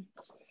check it out.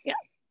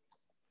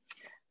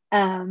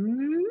 Yeah.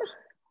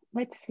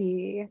 Let's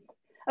see.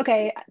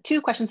 Okay,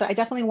 2 questions that I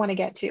definitely want to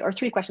get to, or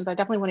 3 questions I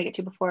definitely want to get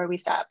to before we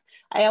stop.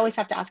 I always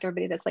have to ask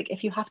everybody this, like,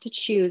 if you have to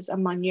choose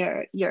among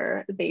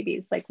your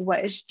babies, like do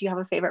you have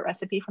a favorite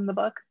recipe from the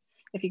book?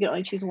 If you could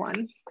only choose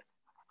one.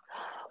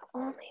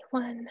 Only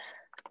one.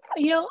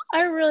 You know,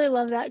 I really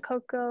love that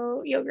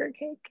cocoa yogurt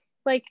cake.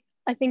 Like,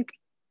 I think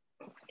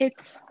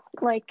it's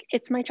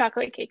my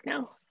chocolate cake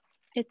now.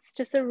 It's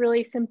just a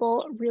really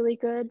simple, really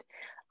good,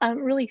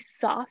 really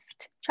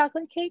soft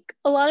chocolate cake.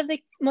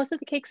 Most of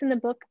the cakes in the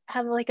book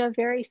have like a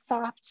very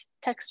soft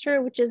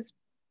texture, which is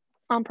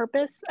on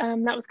purpose.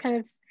 That was kind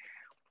of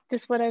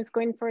just what I was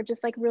going for,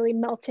 just like really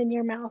melt in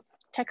your mouth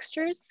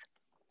textures.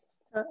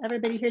 So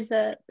everybody, here's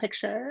a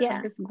picture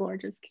of this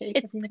gorgeous cake.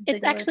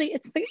 It's actually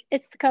it's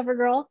the cover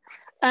girl.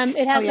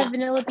 It has a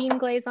vanilla bean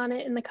glaze on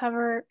it on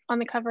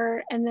the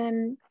cover, and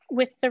then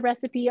with the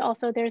recipe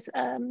also there's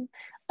a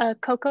a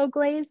cocoa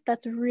glaze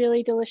that's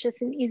really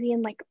delicious and easy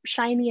and like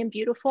shiny and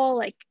beautiful.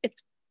 Like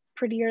it's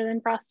prettier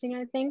than frosting,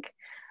 I think.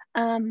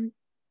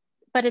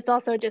 But it's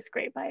also just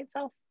great by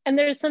itself. And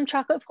there's some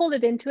chocolate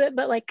folded into it,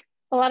 but like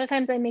a lot of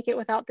times I make it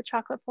without the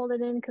chocolate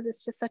folded in because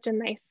it's just such a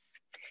nice,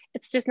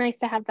 it's just nice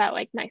to have that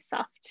like nice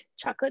soft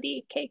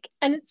chocolatey cake.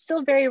 And it's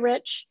still very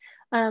rich.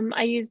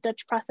 I use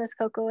Dutch processed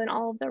cocoa in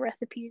all of the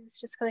recipes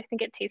just because I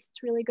think it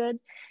tastes really good.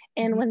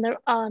 And when the,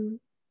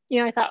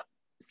 you know, I thought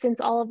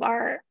since all of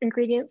our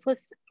ingredients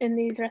lists in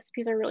these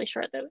recipes are really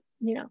short, that,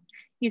 you know,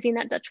 using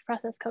that Dutch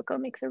processed cocoa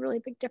makes a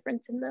really big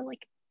difference in the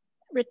like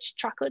rich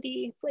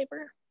chocolatey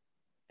flavor.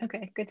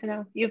 Okay, good to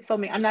know. You've sold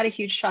me. I'm not a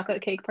huge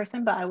chocolate cake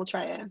person, but I will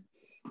try it.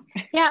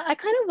 Yeah, I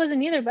kind of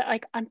wasn't either, but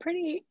like I'm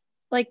pretty,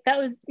 like that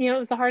was, you know, it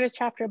was the hardest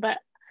chapter, but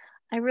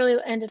I really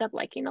ended up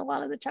liking a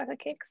lot of the chocolate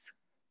cakes.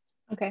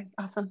 Okay,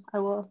 awesome. I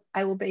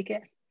will bake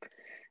it.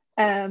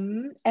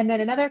 And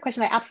then another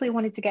question I absolutely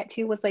wanted to get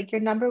to was like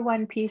your number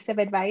one piece of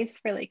advice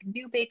for like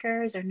new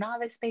bakers or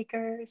novice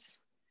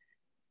bakers.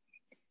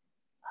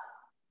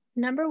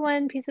 Number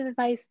one piece of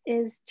advice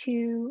is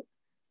to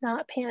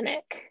not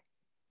panic,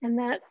 and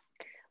that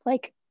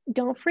like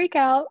don't freak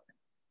out.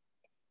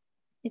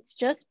 It's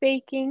just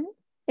baking.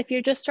 If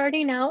you're just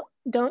starting out,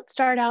 don't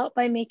start out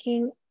by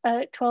making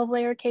a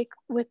 12-layer cake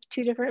with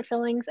 2 different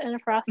fillings and a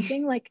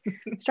frosting. Like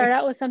start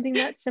out with something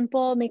that's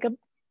simple, make a,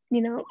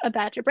 you know, a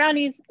batch of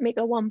brownies, make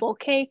a 1-bowl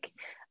cake,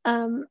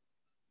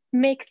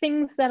 make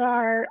things that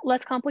are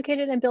less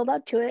complicated and build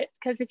up to it.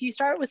 Because if you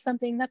start with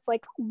something that's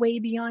like way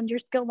beyond your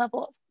skill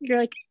level, you're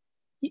like,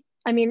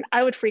 I mean,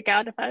 I would freak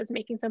out if I was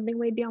making something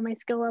way beyond my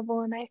skill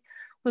level and I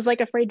was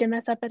like afraid to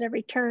mess up at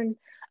every turn.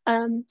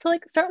 So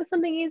like start with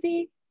something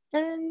easy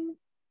and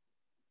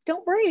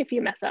don't worry if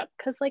you mess up,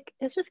 because like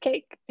it's just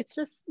cake, it's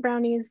just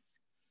brownies,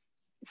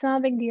 it's not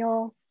a big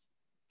deal.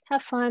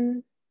 Have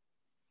fun.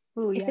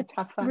 Ooh, If yeah, it's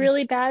have fun.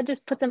 really bad,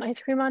 just put some ice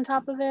cream on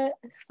top of it.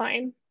 It's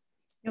fine.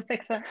 You'll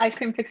fix it. Ice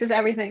cream fixes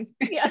everything.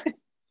 Yeah.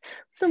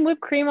 Some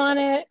whipped cream on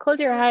it. Close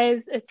your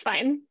eyes. It's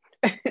fine.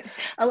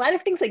 A lot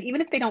of things, like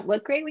even if they don't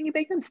look great when you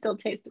bake them, still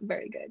taste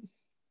very good.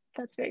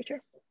 That's very true.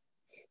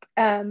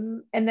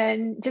 And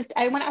then just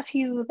I want to ask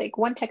you like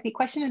one technique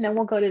question, and then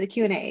we'll go to the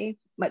Q&A.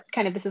 But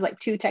kind of this is like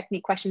 2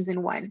 technique questions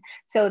in one.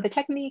 So the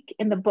technique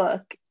in the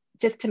book,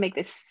 just to make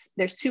this,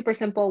 they're super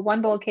simple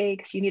 1-bowl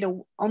cakes.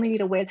 You only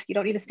need a whisk. You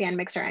don't need a stand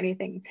mixer or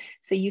anything.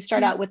 So you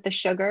start out with the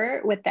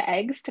sugar, with the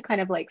eggs to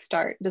kind of like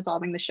start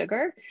dissolving the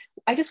sugar.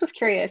 I just was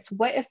curious,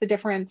 what is the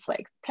difference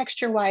like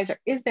texture wise, or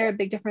is there a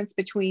big difference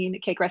between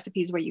cake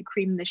recipes where you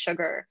cream the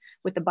sugar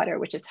with the butter,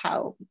 which is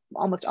how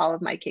almost all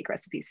of my cake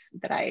recipes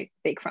that I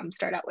bake from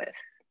start out with?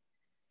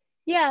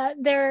 Yeah,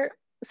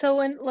 so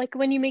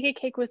when you make a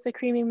cake with the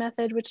creaming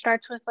method, which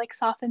starts with like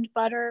softened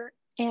butter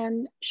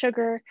and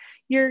sugar,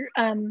 you're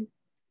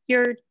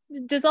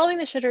dissolving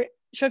the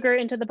sugar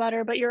into the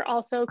butter, but you're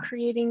also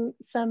creating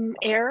some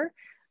air.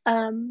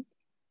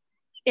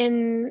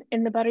 In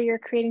the butter, you're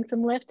creating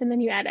some lift, and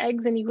then you add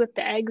eggs and you whip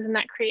the eggs, and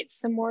that creates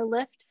some more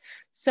lift.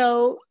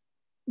 So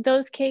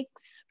those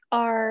cakes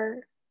are,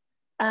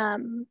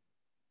 the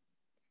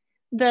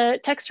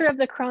texture of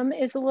the crumb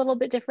is a little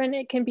bit different.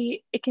 It can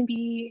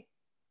be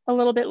a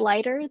little bit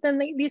lighter than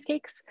these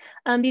cakes.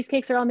 These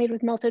cakes are all made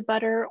with melted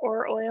butter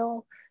or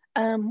oil,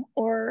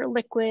 or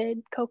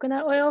liquid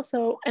coconut oil.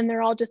 And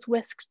they're all just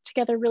whisked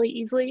together really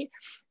easily.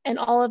 And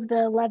all of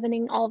the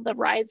leavening, all of the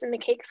rise in the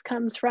cakes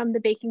comes from the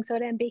baking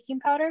soda and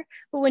baking powder.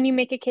 But when you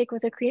make a cake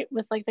with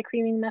like the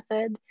creaming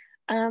method,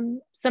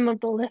 some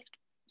of the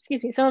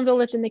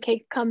lift in the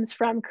cake comes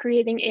from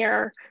creating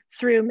air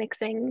through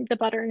mixing the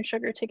butter and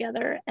sugar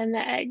together and the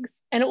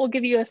eggs. And it will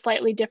give you a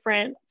slightly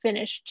different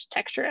finished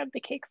texture of the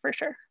cake for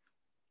sure.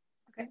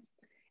 Okay.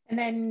 And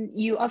then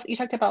you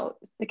talked about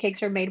the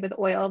cakes are made with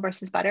oil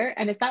versus butter.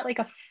 And is that like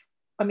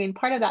I mean,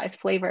 part of that is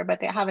flavor, but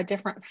they have a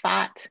different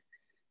fat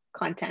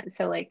content.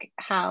 So like,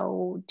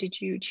 how did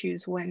you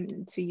choose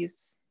when to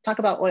talk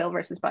about oil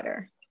versus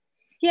butter?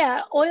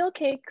 Yeah, oil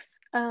cakes.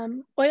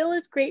 Oil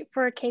is great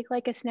for a cake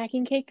like a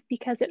snacking cake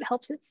because it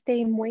helps it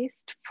stay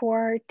moist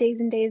for days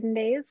and days and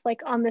days.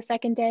 Like on the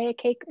second day, a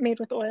cake made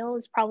with oil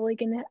is probably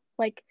gonna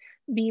like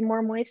be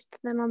more moist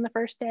than on the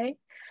first day.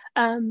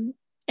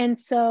 And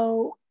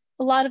so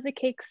a lot of the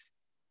cakes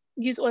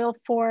use oil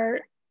for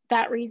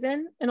that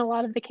reason, and a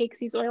lot of the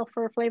cakes use oil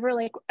for flavor.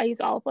 Like I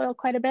use olive oil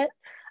quite a bit,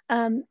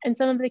 and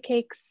some of the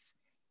cakes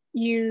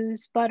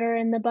use butter,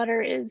 and the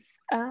butter is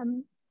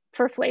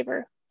for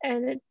flavor,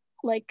 and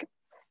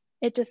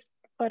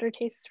butter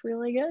tastes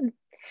really good.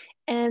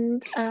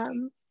 And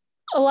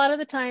a lot of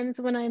the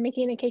times when I'm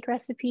making a cake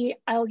recipe,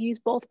 I'll use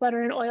both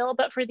butter and oil,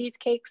 but for these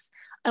cakes,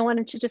 I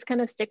wanted to just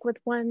kind of stick with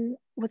one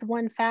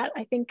fat.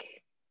 I think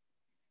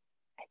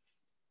it's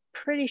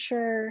pretty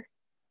sure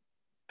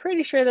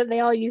that they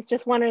all use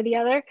just one or the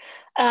other.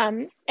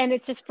 And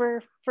it's just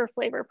for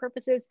flavor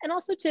purposes, and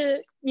also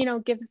to,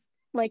 gives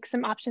like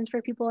some options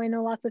for people. I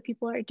know lots of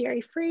people are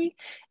dairy free,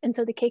 and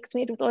so the cakes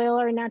made with oil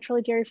are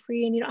naturally dairy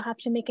free, and you don't have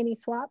to make any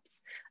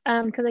swaps,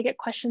 because I get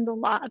questions a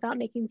lot about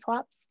making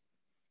swaps.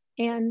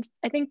 And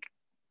I think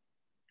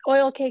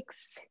oil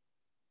cakes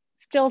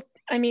still,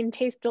 I mean,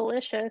 taste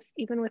delicious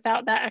even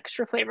without that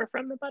extra flavor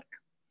from the butter.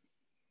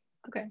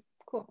 Okay,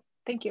 cool.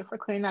 Thank you for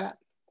clearing that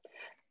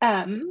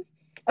up.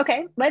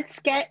 Okay,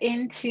 let's get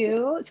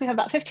into, so we have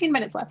about 15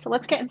 minutes left. So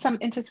let's get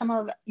into some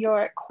of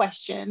your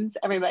questions,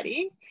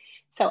 everybody.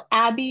 So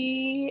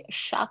Abby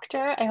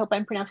Schachter, I hope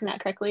I'm pronouncing that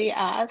correctly,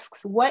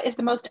 asks, what is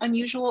the most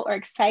unusual or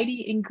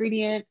exciting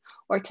ingredient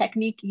or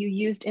technique you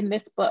used in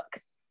this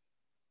book?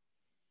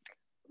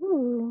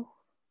 Ooh.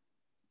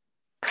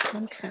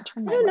 I'm just gonna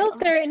turn my I don't know light if on.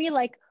 there are any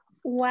like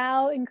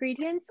wow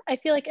ingredients. I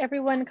feel like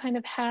everyone kind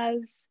of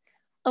has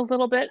a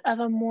little bit of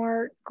a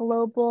more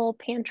global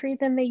pantry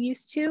than they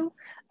used to.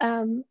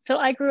 So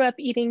I grew up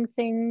eating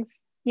things,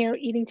 you know,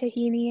 eating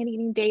tahini and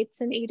eating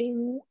dates and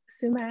eating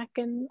sumac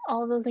and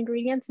all of those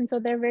ingredients. And so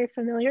they're very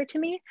familiar to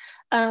me.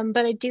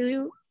 But I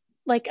do,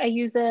 like I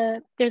use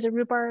there's a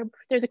rhubarb,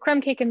 there's a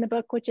crumb cake in the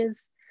book, which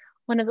is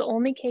one of the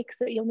only cakes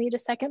that you'll need a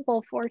second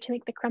bowl for to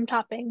make the crumb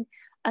topping.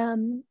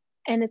 And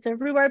it's a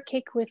rhubarb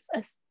cake with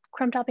a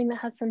crumb topping that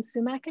has some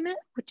sumac in it,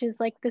 which is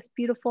like this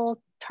beautiful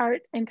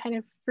tart and kind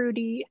of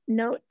fruity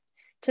note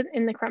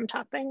in the crumb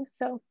topping.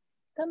 So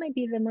that might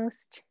be the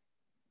most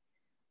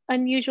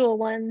unusual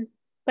one,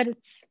 but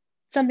it's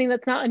something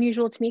that's not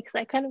unusual to me because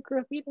I kind of grew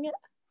up eating it.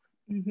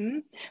 Mm-hmm.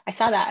 I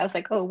saw that. I was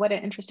like, oh, what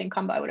an interesting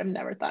combo. I would have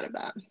never thought of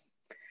that.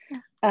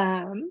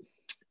 Yeah.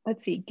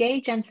 Let's see.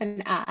 Gay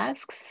Jensen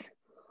asks,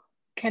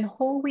 can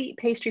whole wheat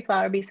pastry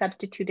flour be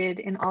substituted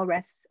in all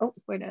recipes? Oh,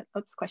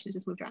 question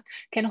just moved around.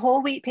 Can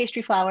whole wheat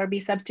pastry flour be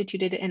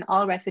substituted in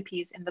all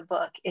recipes in the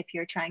book if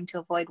you're trying to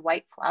avoid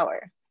white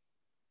flour?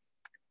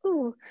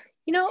 Ooh,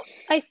 you know,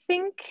 I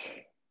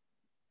think,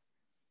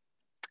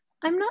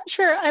 I'm not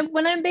sure.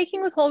 When I'm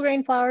baking with whole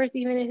grain flours,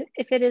 even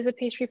if it is a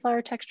pastry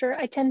flour texture,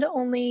 I tend to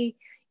only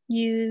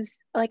use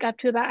like up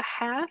to about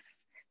half.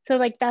 So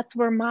like that's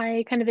where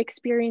my kind of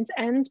experience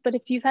ends. But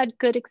if you've had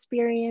good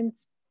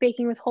experience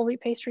baking with whole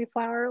wheat pastry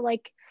flour,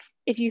 like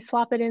if you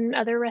swap it in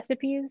other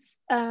recipes,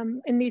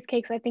 in these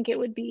cakes, I think it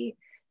would be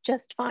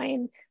just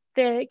fine.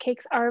 The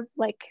cakes are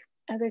like,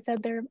 as I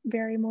said, they're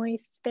very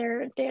moist.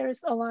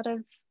 There's a lot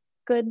of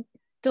good,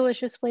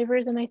 delicious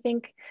flavors. And I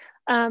think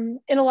in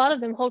a lot of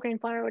them, whole grain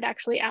flour would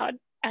actually add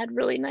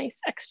really nice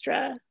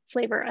extra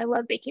flavor. I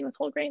love baking with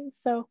whole grains.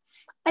 So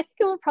I think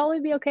it will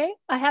probably be okay.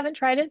 I haven't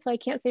tried it, so I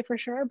can't say for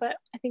sure, but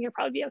I think it'll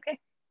probably be okay.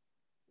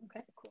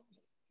 Okay, cool.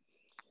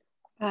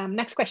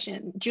 Next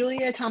question.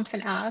 Julia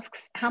Thompson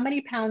asks, how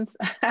many pounds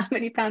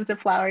of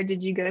flour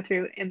did you go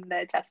through in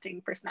the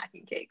testing for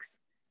snacking cakes?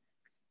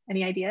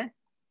 Any idea?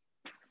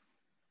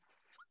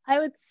 I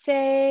would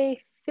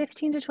say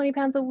 15 to 20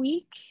 pounds a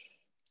week.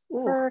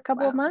 Ooh, for a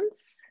couple of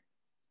months.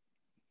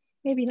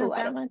 Maybe not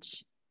that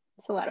much.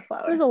 It's a lot of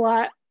flour. It was a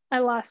lot. I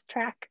lost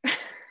track.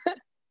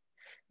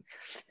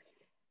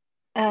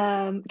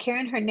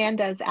 Karen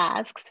Hernandez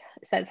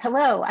says,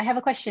 hello, I have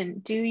a question.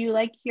 Do you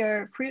like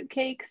your fruit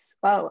cakes?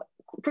 Well,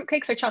 fruit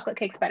cakes or chocolate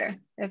cakes better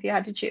if you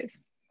had to choose?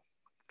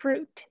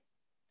 Fruit.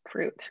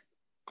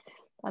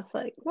 That's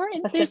like,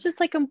 there's just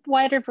like a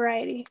wider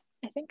variety,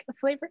 I think, of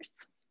flavors.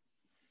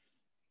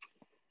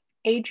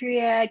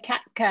 Adria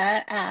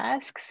Katka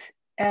asks,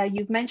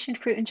 you've mentioned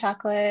fruit and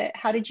chocolate.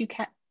 How did you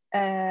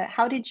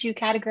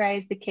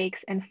categorize the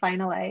cakes and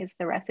finalize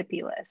the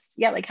recipe list?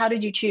 Yeah, like how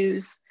did you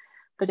choose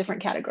the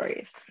different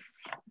categories?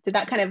 Did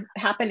that kind of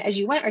happen as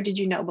you went, or did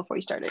you know before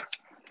you started?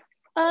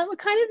 I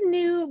kind of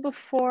knew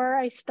before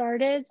I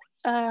started.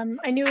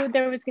 I knew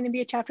there was going to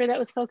be a chapter that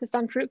was focused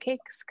on fruit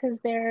cakes because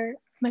they're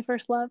my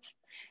first love.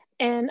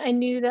 And I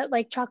knew that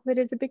like chocolate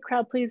is a big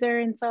crowd pleaser.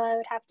 And so I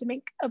would have to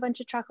make a bunch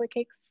of chocolate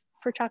cakes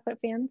for chocolate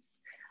fans.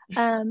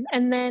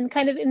 And then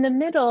kind of in the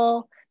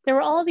middle, there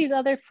were all these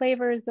other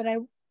flavors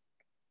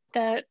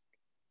that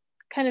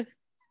kind of,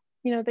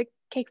 you know, the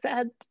cakes that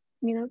had,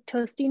 you know,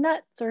 toasty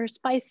nuts or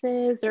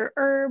spices or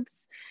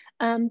herbs.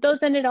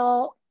 Those ended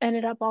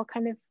up all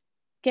kind of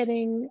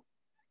getting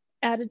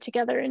added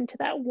together into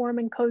that warm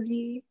and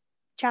cozy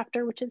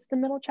chapter, which is the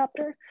middle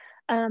chapter.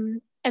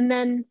 And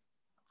then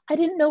I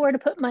didn't know where to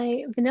put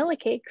my vanilla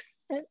cakes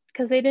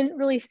because they didn't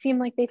really seem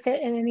like they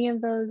fit in any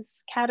of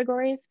those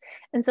categories.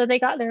 And so they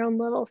got their own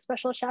little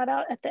special shout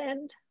out at the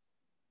end.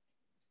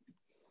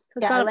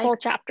 So it's not a full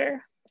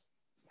chapter.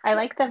 I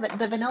like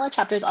the vanilla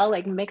chapters all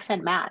like mix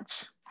and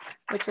match,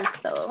 which is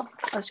so,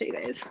 I'll show you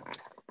guys.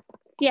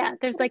 Yeah,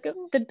 there's like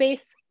the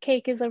base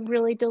cake is a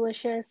really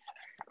delicious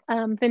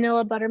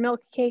vanilla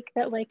buttermilk cake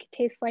that like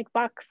tastes like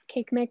boxed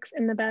cake mix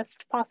in the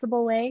best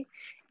possible way.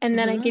 And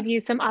then I give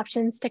you some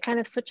options to kind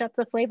of switch up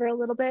the flavor a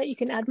little bit. You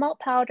can add malt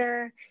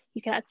powder,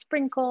 you can add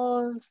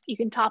sprinkles, you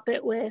can top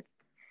it with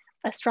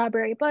a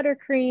strawberry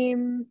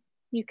buttercream,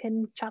 you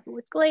can chop it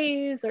with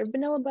glaze or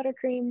vanilla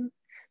buttercream.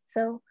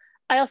 So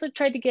I also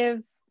tried to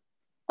give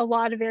a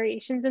lot of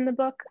variations in the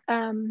book.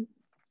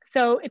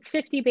 So it's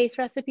 50 base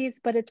recipes,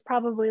 but it's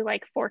probably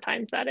like 4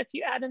 times that if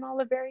you add in all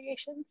the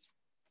variations.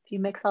 If you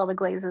mix all the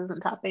glazes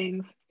and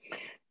toppings.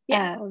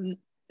 Yeah.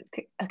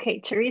 Okay,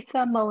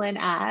 Teresa Mullen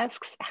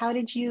asks, how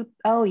did you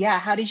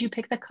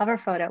pick the cover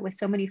photo with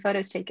so many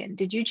photos taken?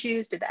 Did you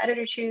choose? Did the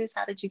editor choose?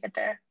 How did you get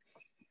there?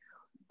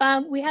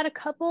 We had a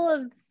couple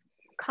of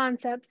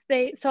concepts.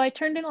 So I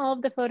turned in all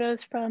of the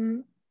photos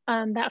from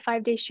that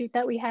 5-day shoot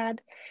that we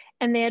had,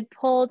 and they had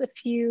kind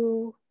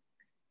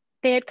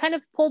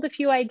of pulled a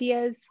few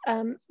ideas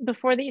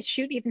before the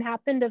shoot even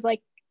happened of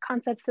like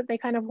concepts that they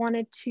kind of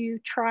wanted to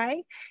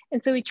try.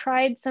 And so we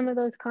tried some of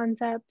those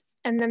concepts,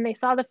 and then they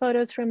saw the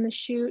photos from the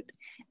shoot,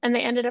 and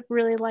they ended up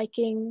really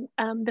liking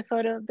the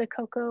photo of the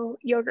cocoa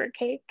yogurt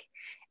cake.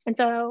 And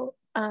so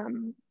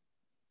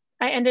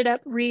I ended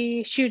up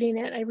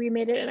reshooting it. I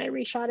remade it and I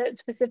reshot it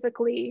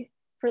specifically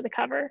for the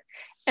cover.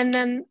 And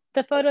then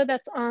the photo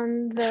that's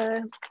on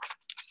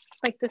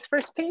this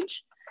first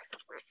page,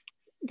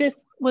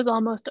 this was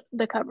almost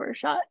the cover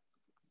shot.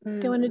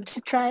 They wanted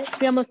to try,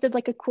 we almost did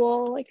like a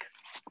cool, like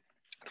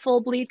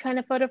full bleed kind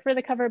of photo for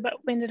the cover, but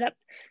we ended up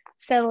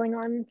settling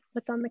on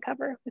what's on the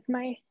cover with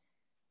my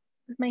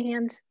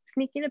hand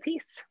sneaking a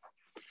piece.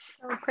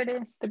 So pretty.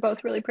 They're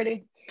both really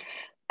pretty.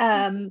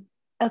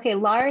 Okay,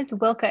 Lars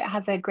Wilke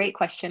has a great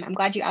question. I'm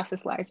glad you asked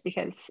this, Lars,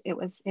 because it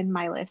was in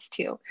my list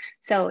too.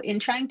 So in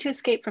trying to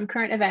escape from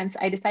current events,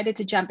 I decided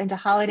to jump into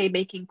holiday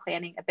baking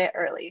planning a bit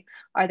early.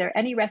 Are there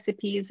any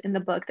recipes in the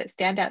book that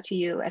stand out to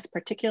you as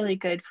particularly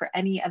good for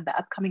any of the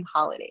upcoming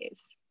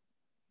holidays?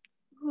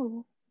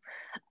 Ooh.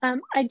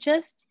 I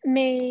just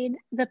made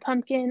the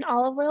pumpkin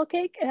olive oil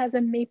cake. It has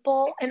a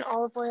maple and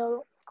olive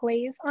oil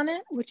glaze on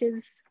it, which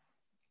is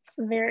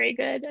very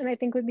good, and I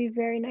think would be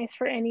very nice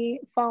for any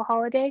fall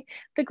holiday.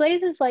 The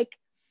glaze is like,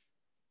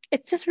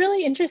 it's just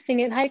really interesting.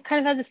 It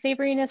kind of has a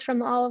savoriness from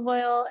the olive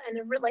oil, and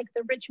like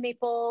the rich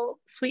maple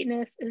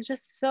sweetness is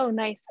just so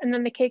nice. And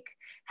then the cake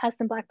has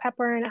some black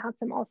pepper and it has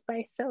some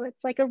allspice, so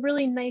it's like a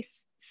really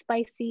nice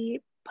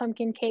spicy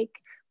pumpkin cake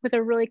with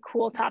a really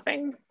cool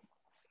topping.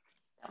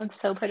 That one's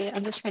so pretty.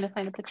 I'm just trying to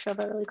find a picture of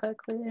it really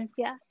quickly.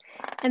 Yeah,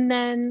 and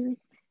then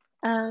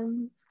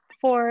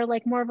for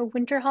like more of a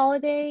winter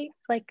holiday,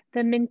 like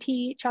the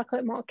minty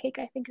chocolate malt cake,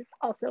 I think is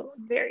also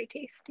very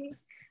tasty.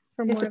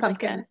 For Here's more the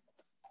pumpkin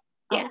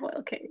like a, olive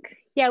oil cake.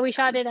 Yeah, we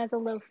shot it as a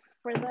loaf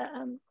for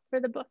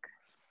the book.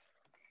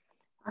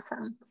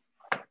 Awesome.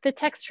 The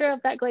texture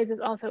of that glaze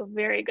is also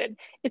very good.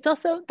 It's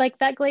also like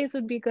that glaze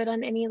would be good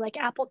on any like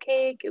apple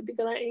cake. It would be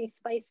good on any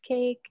spice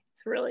cake.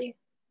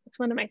 It's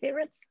one of my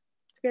favorites.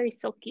 It's very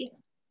silky.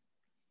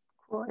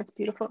 Cool, it's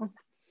beautiful.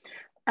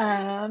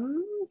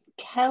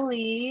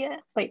 Kelly,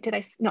 wait,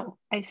 I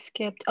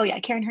skipped. Oh yeah,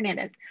 Karen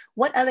Hernandez.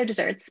 What other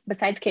desserts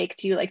besides cake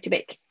do you like to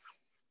bake?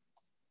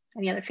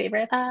 Any other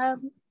favorites?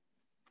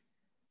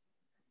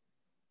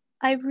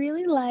 I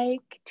really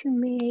like to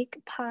make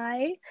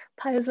pie.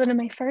 Pie is one of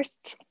my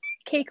first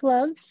cake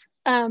loves.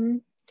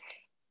 And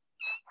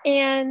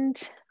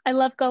I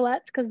love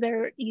galettes because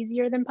they're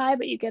easier than pie,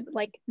 but you get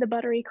like the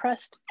buttery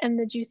crust and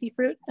the juicy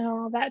fruit and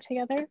all of that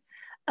together.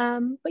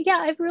 But yeah,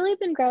 I've really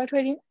been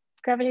gravitating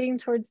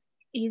towards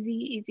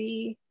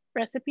easy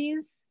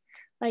recipes.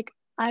 Like,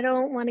 I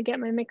don't want to get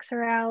my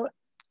mixer out.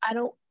 I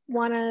don't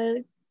want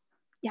to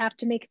have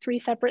to make 3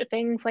 separate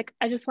things. Like,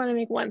 I just want to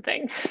make one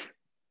thing.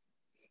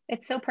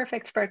 It's so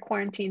perfect for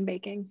quarantine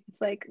baking.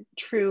 It's like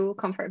true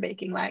comfort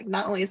baking. Like,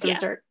 not only is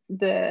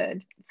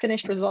the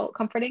finished result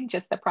comforting,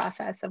 just the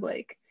process of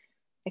like,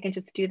 I can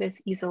just do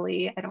this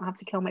easily. I don't have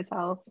to kill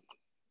myself.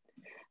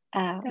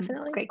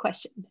 Definitely. Great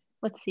question.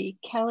 Let's see.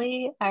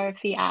 Kelly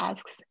Arefi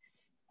asks,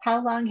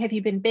 how long have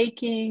you been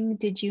baking?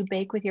 Did you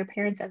bake with your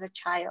parents as a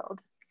child?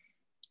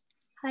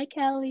 Hi,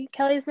 Kelly.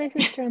 Kelly's my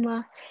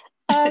sister-in-law.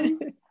 Yeah,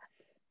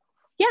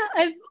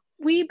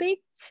 we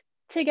baked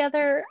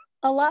together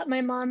a lot.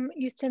 My mom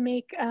used to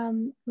make,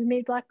 we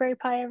made blackberry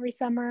pie every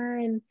summer,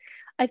 and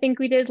I think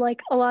we did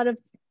like a lot of,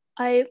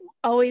 I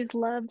always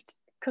loved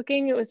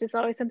cooking. It was just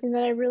always something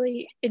that I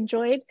really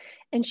enjoyed.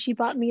 And she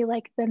bought me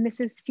like the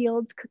Mrs.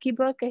 Fields cookie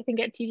book, I think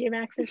at TJ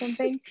Maxx or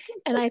something.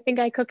 And I think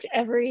I cooked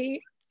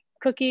every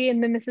cookie in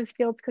the Mrs.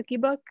 Fields cookie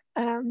book.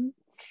 And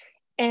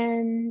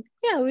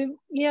yeah,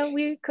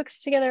 we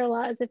cooked together a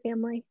lot as a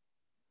family.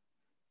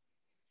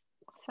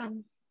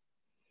 Awesome.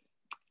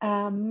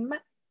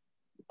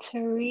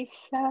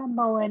 Teresa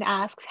Mullen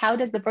asks, how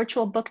does the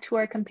virtual book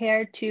tour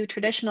compare to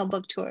traditional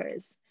book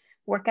tours?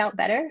 Work out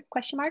better? ?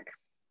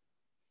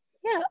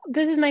 Yeah,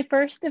 this is my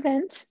first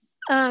event.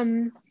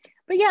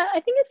 But yeah, I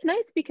think it's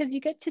nice because you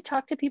get to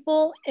talk to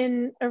people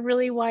in a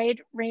really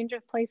wide range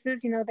of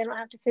places. You know, they don't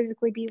have to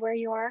physically be where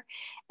you are.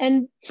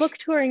 And book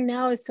touring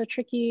now is so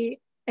tricky.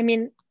 I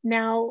mean,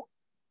 now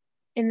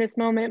in this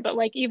moment, but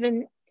like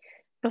even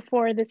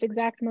before this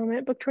exact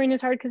moment, book touring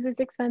is hard because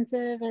it's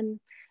expensive, and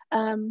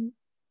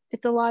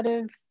it's a lot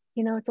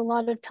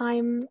of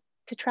time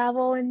to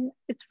travel, and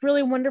it's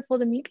really wonderful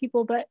to meet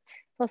people, but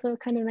it's also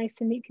kind of nice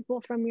to meet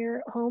people from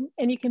your home,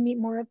 and you can meet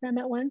more of them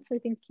at once. I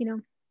think,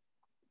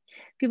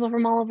 people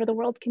from all over the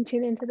world can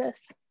tune into this.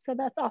 So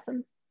that's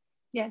awesome.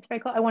 Yeah, it's very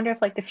cool. I wonder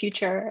if like the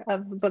future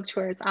of book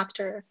tours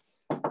after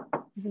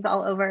this is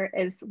all over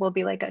will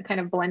be like a kind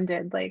of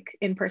blended like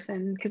in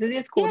person, because it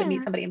is cool to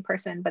meet somebody in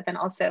person, but then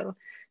also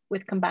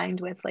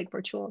combined with like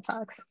virtual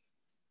talks.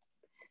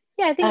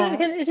 Yeah, I think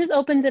it just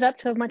opens it up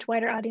to a much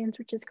wider audience,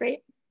 which is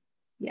great.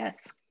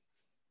 Yes.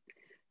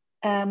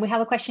 We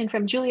have a question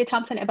from Julia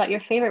Thompson about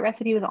your favorite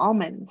recipe with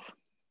almonds.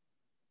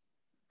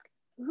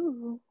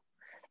 Ooh.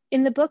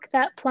 In the book,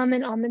 that plum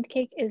and almond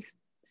cake is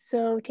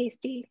so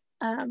tasty.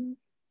 I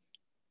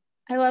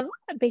love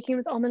baking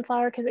with almond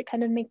flour because it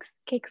kind of makes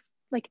cakes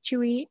like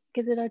chewy,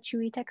 gives it a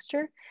chewy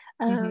texture.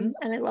 And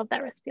I love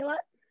that recipe a lot.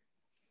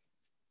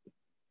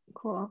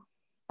 Cool.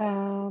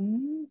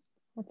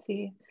 Let's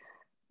see.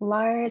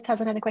 Lars has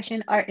another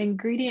question. Are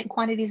ingredient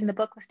quantities in the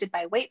book listed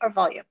by weight or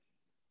volume?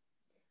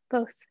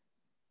 Both.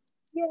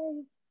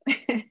 Yay.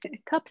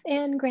 Cups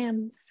and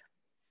grams.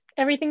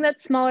 Everything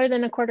that's smaller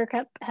than a quarter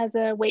cup has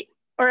a weight,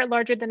 or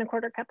larger than a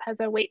quarter cup has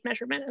a weight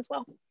measurement as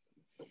well.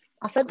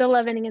 Awesome. But the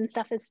leavening and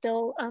stuff is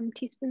still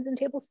teaspoons and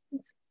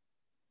tablespoons.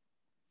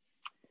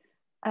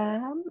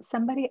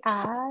 Somebody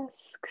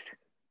asks,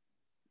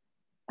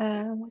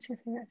 what's your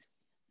favorite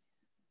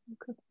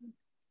recipe?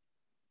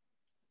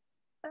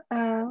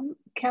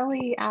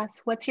 Kelly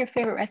asks, what's your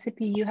favorite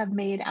recipe you have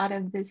made out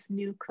of this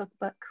new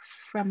cookbook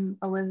from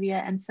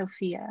Olivia and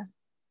Sophia?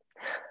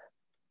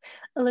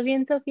 Olivia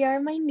and Sophia are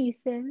my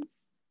nieces.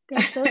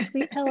 They're so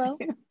sweet. Hello.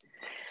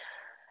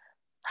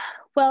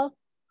 Well,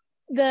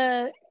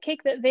 the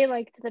cake that they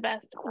liked the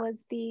best was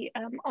the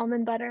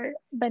almond butter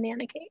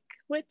banana cake,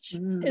 which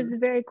is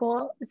very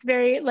cool. It's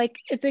very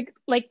it's a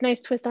nice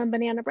twist on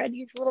banana bread.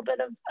 Use a little bit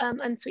of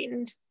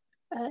unsweetened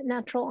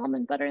natural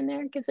almond butter in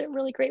there. It gives it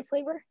really great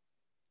flavor.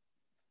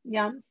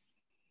 Yeah.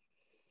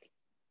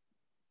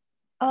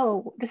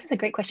 Oh, this is a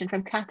great question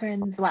from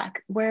Catherine Zwack.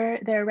 Were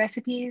there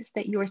recipes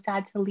that you were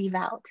sad to leave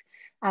out?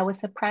 I was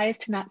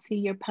surprised to not see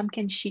your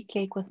pumpkin sheet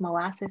cake with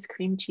molasses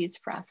cream cheese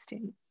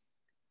frosting.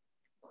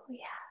 Oh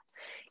yeah.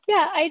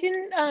 Yeah, I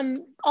didn't,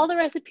 all the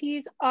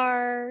recipes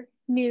are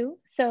new,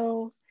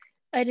 so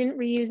I didn't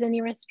reuse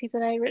any recipes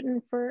that I had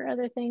written for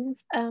other things.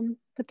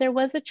 But there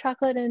was a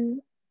chocolate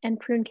and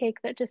prune cake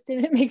that just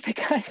didn't make the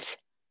cut.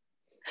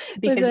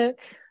 Because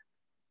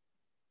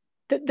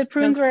the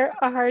prunes were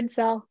a hard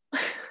sell.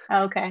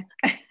 Okay.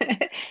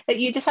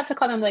 You just have to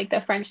call them like the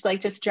French,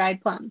 like just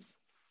dried plums.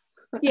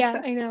 Yeah,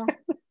 I know.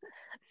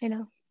 I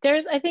know.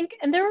 There's, I think,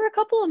 and there were a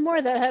couple of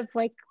more that have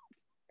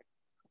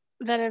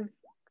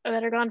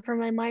that are gone from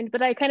my mind,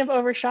 but I kind of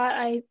overshot.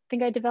 I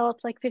think I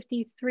developed like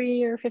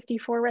 53 or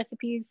 54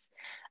 recipes.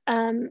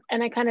 And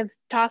I kind of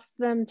tossed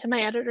them to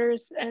my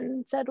editors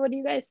and said, what do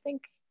you guys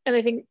think? And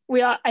I think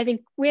we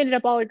ended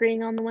up all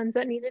agreeing on the ones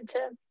that needed to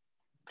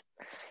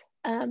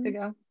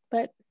go.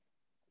 But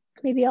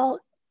maybe I'll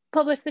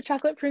publish the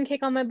chocolate prune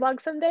cake on my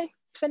blog someday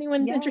if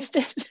anyone's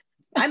interested.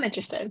 I'm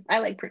interested. I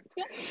like prunes.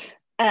 Yeah.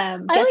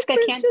 Jessica I like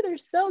prunes too. They're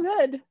so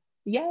good.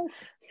 Yes.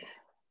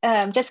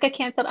 Jessica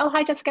Canfield, oh,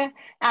 hi Jessica,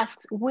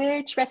 asks,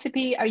 which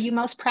recipe are you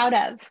most proud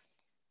of?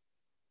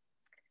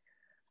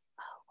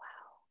 Oh,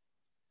 wow.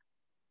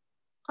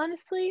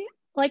 Honestly,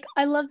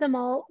 I love them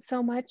all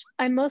so much.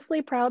 I'm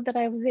mostly proud that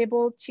I was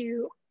able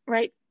to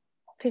write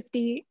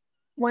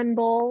 51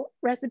 bowl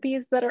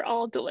recipes that are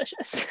all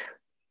delicious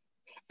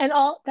and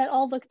all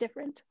look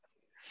different.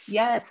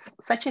 Yes,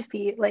 such a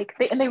feat.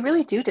 They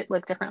really do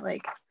look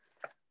different.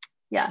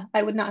 Yeah,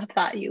 I would not have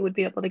thought you would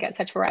be able to get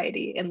such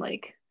variety in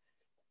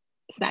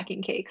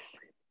snacking cakes.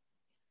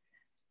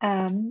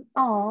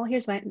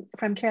 Here's one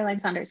from Caroline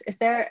Saunders. Is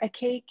there a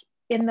cake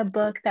in the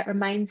book that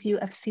reminds you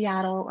of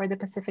Seattle or the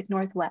Pacific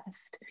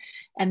Northwest,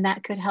 and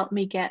that could help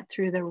me get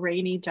through the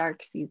rainy,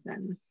 dark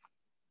season?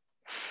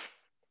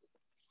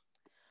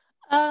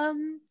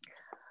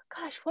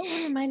 Gosh, what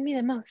would remind me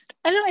the most?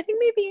 I don't know. I think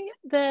maybe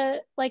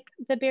the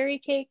berry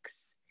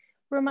cakes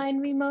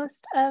remind me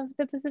most of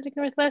the Pacific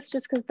Northwest,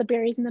 just because the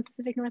berries in the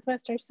Pacific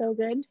Northwest are so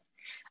good.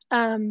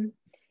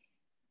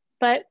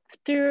 But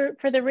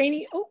for the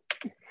rainy,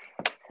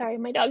 sorry,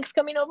 my dog's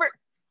coming over.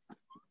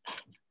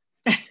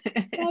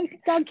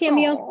 Dog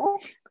cameo.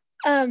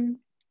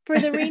 For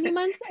the rainy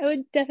months, I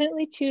would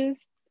definitely choose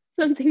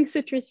something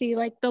citrusy,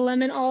 like the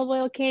lemon olive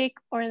oil cake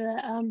or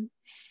the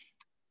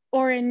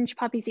orange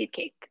poppy seed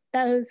cake.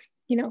 Those,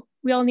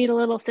 we all need a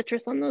little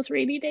citrus on those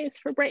rainy days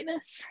for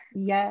brightness.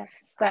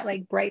 Yes, that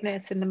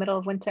brightness in the middle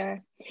of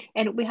winter.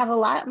 And we have a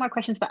lot more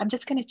questions, but I'm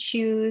just going to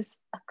choose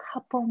a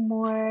couple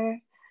more.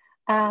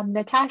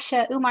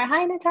 Natasha Umar,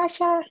 hi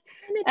Natasha.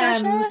 Hi,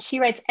 Natasha. She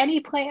writes,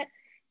 any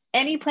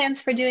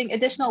plans for doing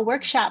additional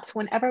workshops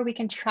whenever we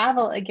can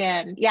travel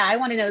again? Yeah, I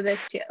want to know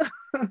this too.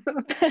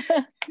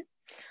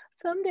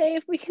 Someday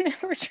if we can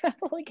ever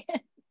travel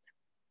again.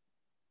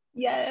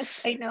 Yes,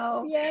 I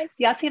know. Yes.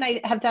 Yossy and I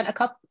have done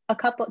a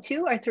couple,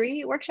 2 or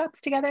 3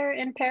 workshops together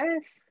in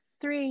Paris.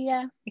 3,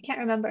 yeah. I can't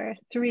remember.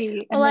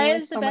 3. And Olaiya there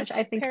is was so the best much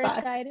I think Paris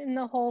about. guide in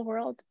the whole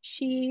world.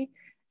 She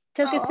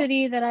took a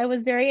city that I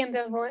was very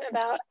ambivalent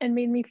about and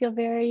made me feel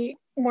very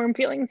warm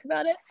feelings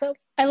about it. So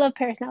I love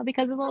Paris now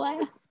because of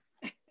Olaiya.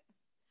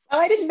 Oh,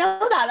 I didn't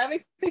know that. That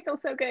makes me feel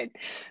so good.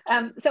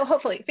 So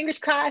hopefully, fingers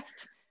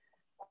crossed.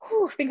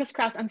 Fingers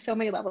crossed on so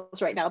many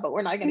levels right now, but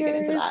we're not going to get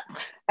into that.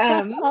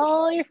 Cross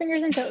all your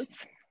fingers and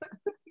toes.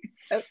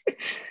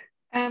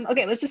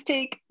 Okay, let's just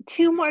take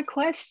 2 more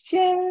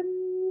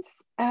questions.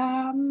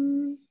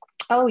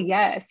 Oh,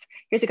 yes.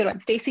 Here's a good one.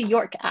 Stacy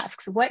York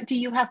asks, what do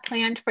you have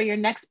planned for your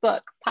next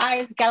book?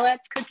 Pies,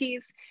 galettes,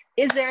 cookies?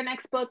 Is there a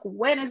next book?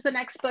 When is the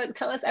next book?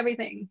 Tell us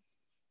everything.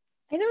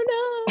 I don't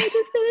know. I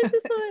just finished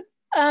this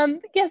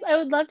one. Yes, I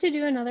would love to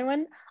do another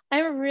one.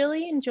 I'm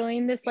really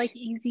enjoying this like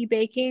easy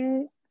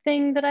baking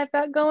thing that I've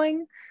got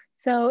going.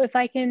 So if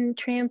I can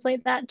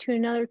translate that to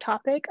another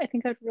topic, I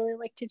think I'd really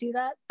like to do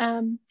that.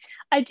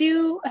 I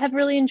do have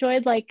really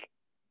enjoyed like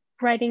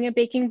writing a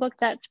baking book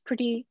that's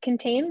pretty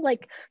contained.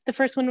 Like the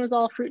first one was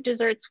all fruit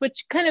desserts,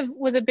 which kind of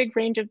was a big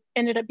range of,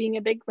 ended up being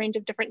a big range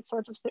of different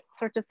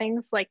sorts of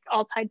things, like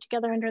all tied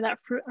together under that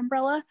fruit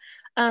umbrella.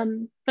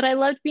 But I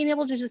loved being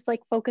able to just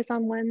like focus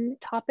on one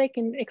topic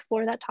and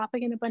explore that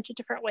topic in a bunch of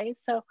different ways.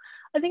 So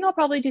I think I'll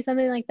probably do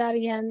something like that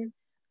again.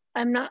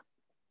 I'm not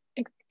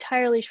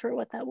entirely sure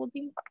what that will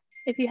be.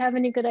 If you have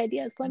any good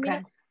ideas, let me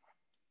know.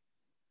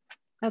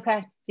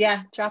 Okay.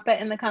 Yeah. Drop it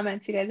in the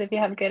comments, you guys, if you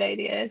have good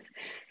ideas.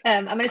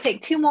 I'm going to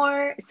take two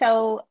more.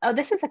 So,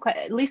 this is a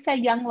question. Lisa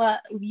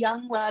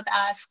Younglove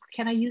asks,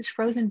 can I use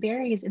frozen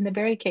berries in the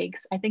berry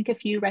cakes? I think a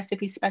few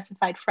recipes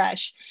specified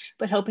fresh,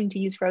 but hoping to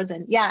use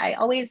frozen. Yeah.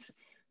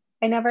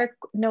 I never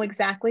know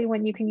exactly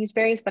when you can use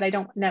berries, but I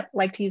don't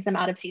like to use them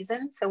out of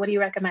season. So what do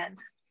you recommend?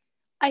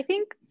 I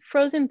think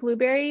frozen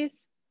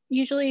blueberries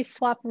usually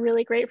swap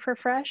really great for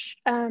fresh.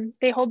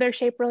 They hold their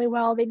shape really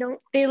well.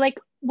 They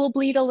like will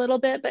bleed a little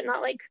bit, but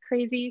not like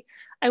crazy.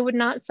 I would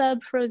not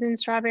sub frozen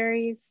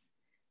strawberries.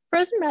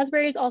 Frozen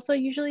raspberries also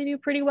usually do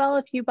pretty well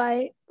if you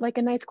buy like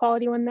a nice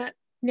quality one that,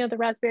 you know, the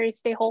raspberries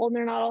stay whole and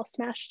they're not all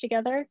smashed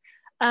together.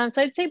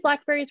 So I'd say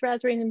blackberries,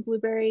 raspberries, and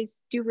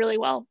blueberries do really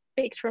well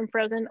baked from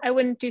frozen. I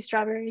wouldn't do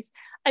strawberries.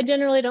 I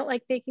generally don't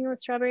like baking with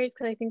strawberries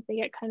because I think they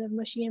get kind of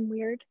mushy and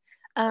weird.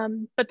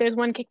 But there's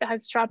one cake that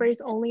has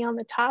strawberries only on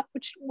the top,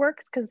 which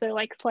works because they're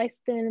like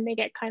sliced thin and they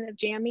get kind of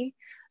jammy.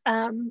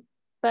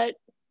 But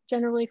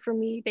generally for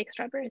me, baked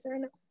strawberries are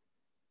enough.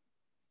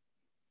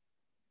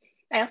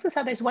 I also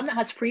saw there's one that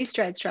has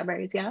freeze-dried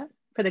strawberries, yeah,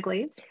 for the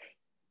glaze.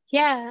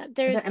 Yeah,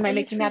 am I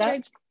making that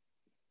up?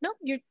 No,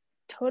 you're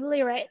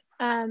totally right.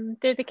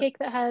 There's a cake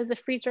that has a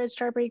freeze-dried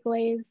strawberry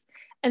glaze,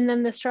 and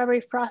then the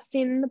strawberry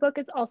frosting in the book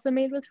is also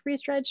made with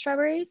freeze-dried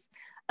strawberries.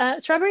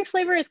 Strawberry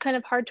flavor is kind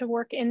of hard to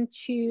work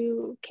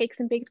into cakes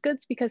and baked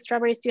goods because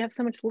strawberries do have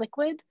so much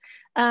liquid.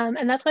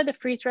 And that's why the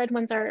freeze-dried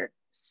ones are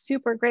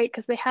super great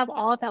because they have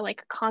all of that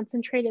like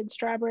concentrated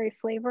strawberry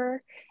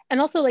flavor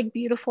and also like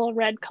beautiful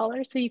red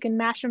color. So you can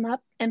mash them up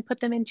and put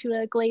them into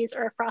a glaze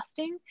or a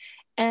frosting.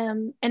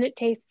 And it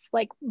tastes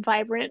like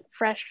vibrant,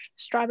 fresh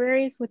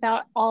strawberries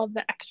without all of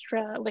the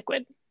extra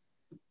liquid.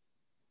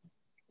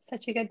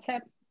 Such a good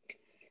tip.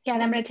 Yeah,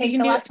 and I'm going to take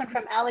the last one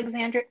from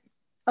Alexandra.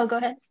 Oh, go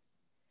ahead.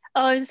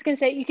 Oh, I was just going to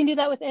say, you can do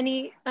that with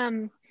any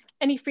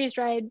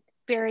freeze-dried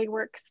berry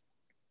works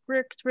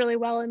really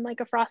well in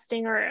like a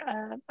frosting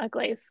or a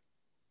glaze.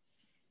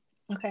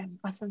 Okay,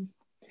 awesome.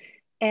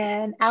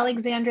 And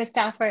Alexandra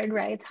Stafford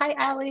writes, hi,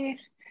 Allie.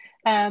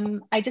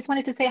 I just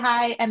wanted to say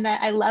hi and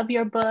that I love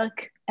your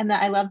book and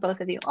that I love both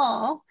of you.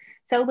 Oh,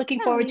 so looking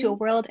forward to a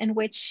world in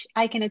which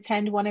I can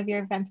attend one of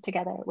your events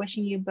together.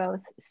 Wishing you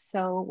both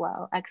so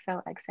well.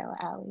 XOXO,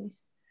 Allie.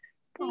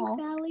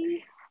 Thanks,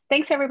 Allie.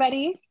 Thanks,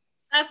 everybody.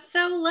 That's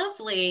so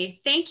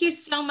lovely. Thank you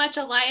so much,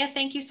 Olaiya.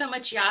 Thank you so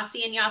much,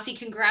 Yossy. And Yossy,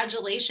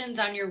 congratulations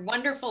on your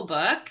wonderful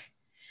book.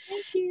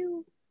 Thank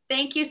you.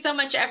 Thank you so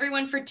much,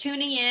 everyone, for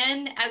tuning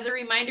in. As a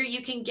reminder,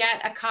 you can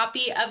get a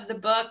copy of the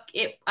book.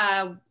 It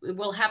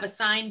will have a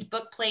signed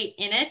book plate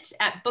in it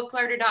at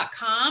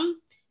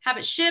booklarder.com. Have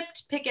it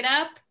shipped, pick it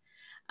up.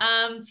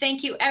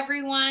 Thank you,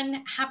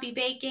 everyone. Happy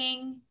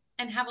baking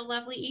and have a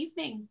lovely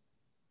evening.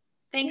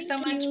 Thanks so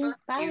much, both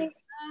of you.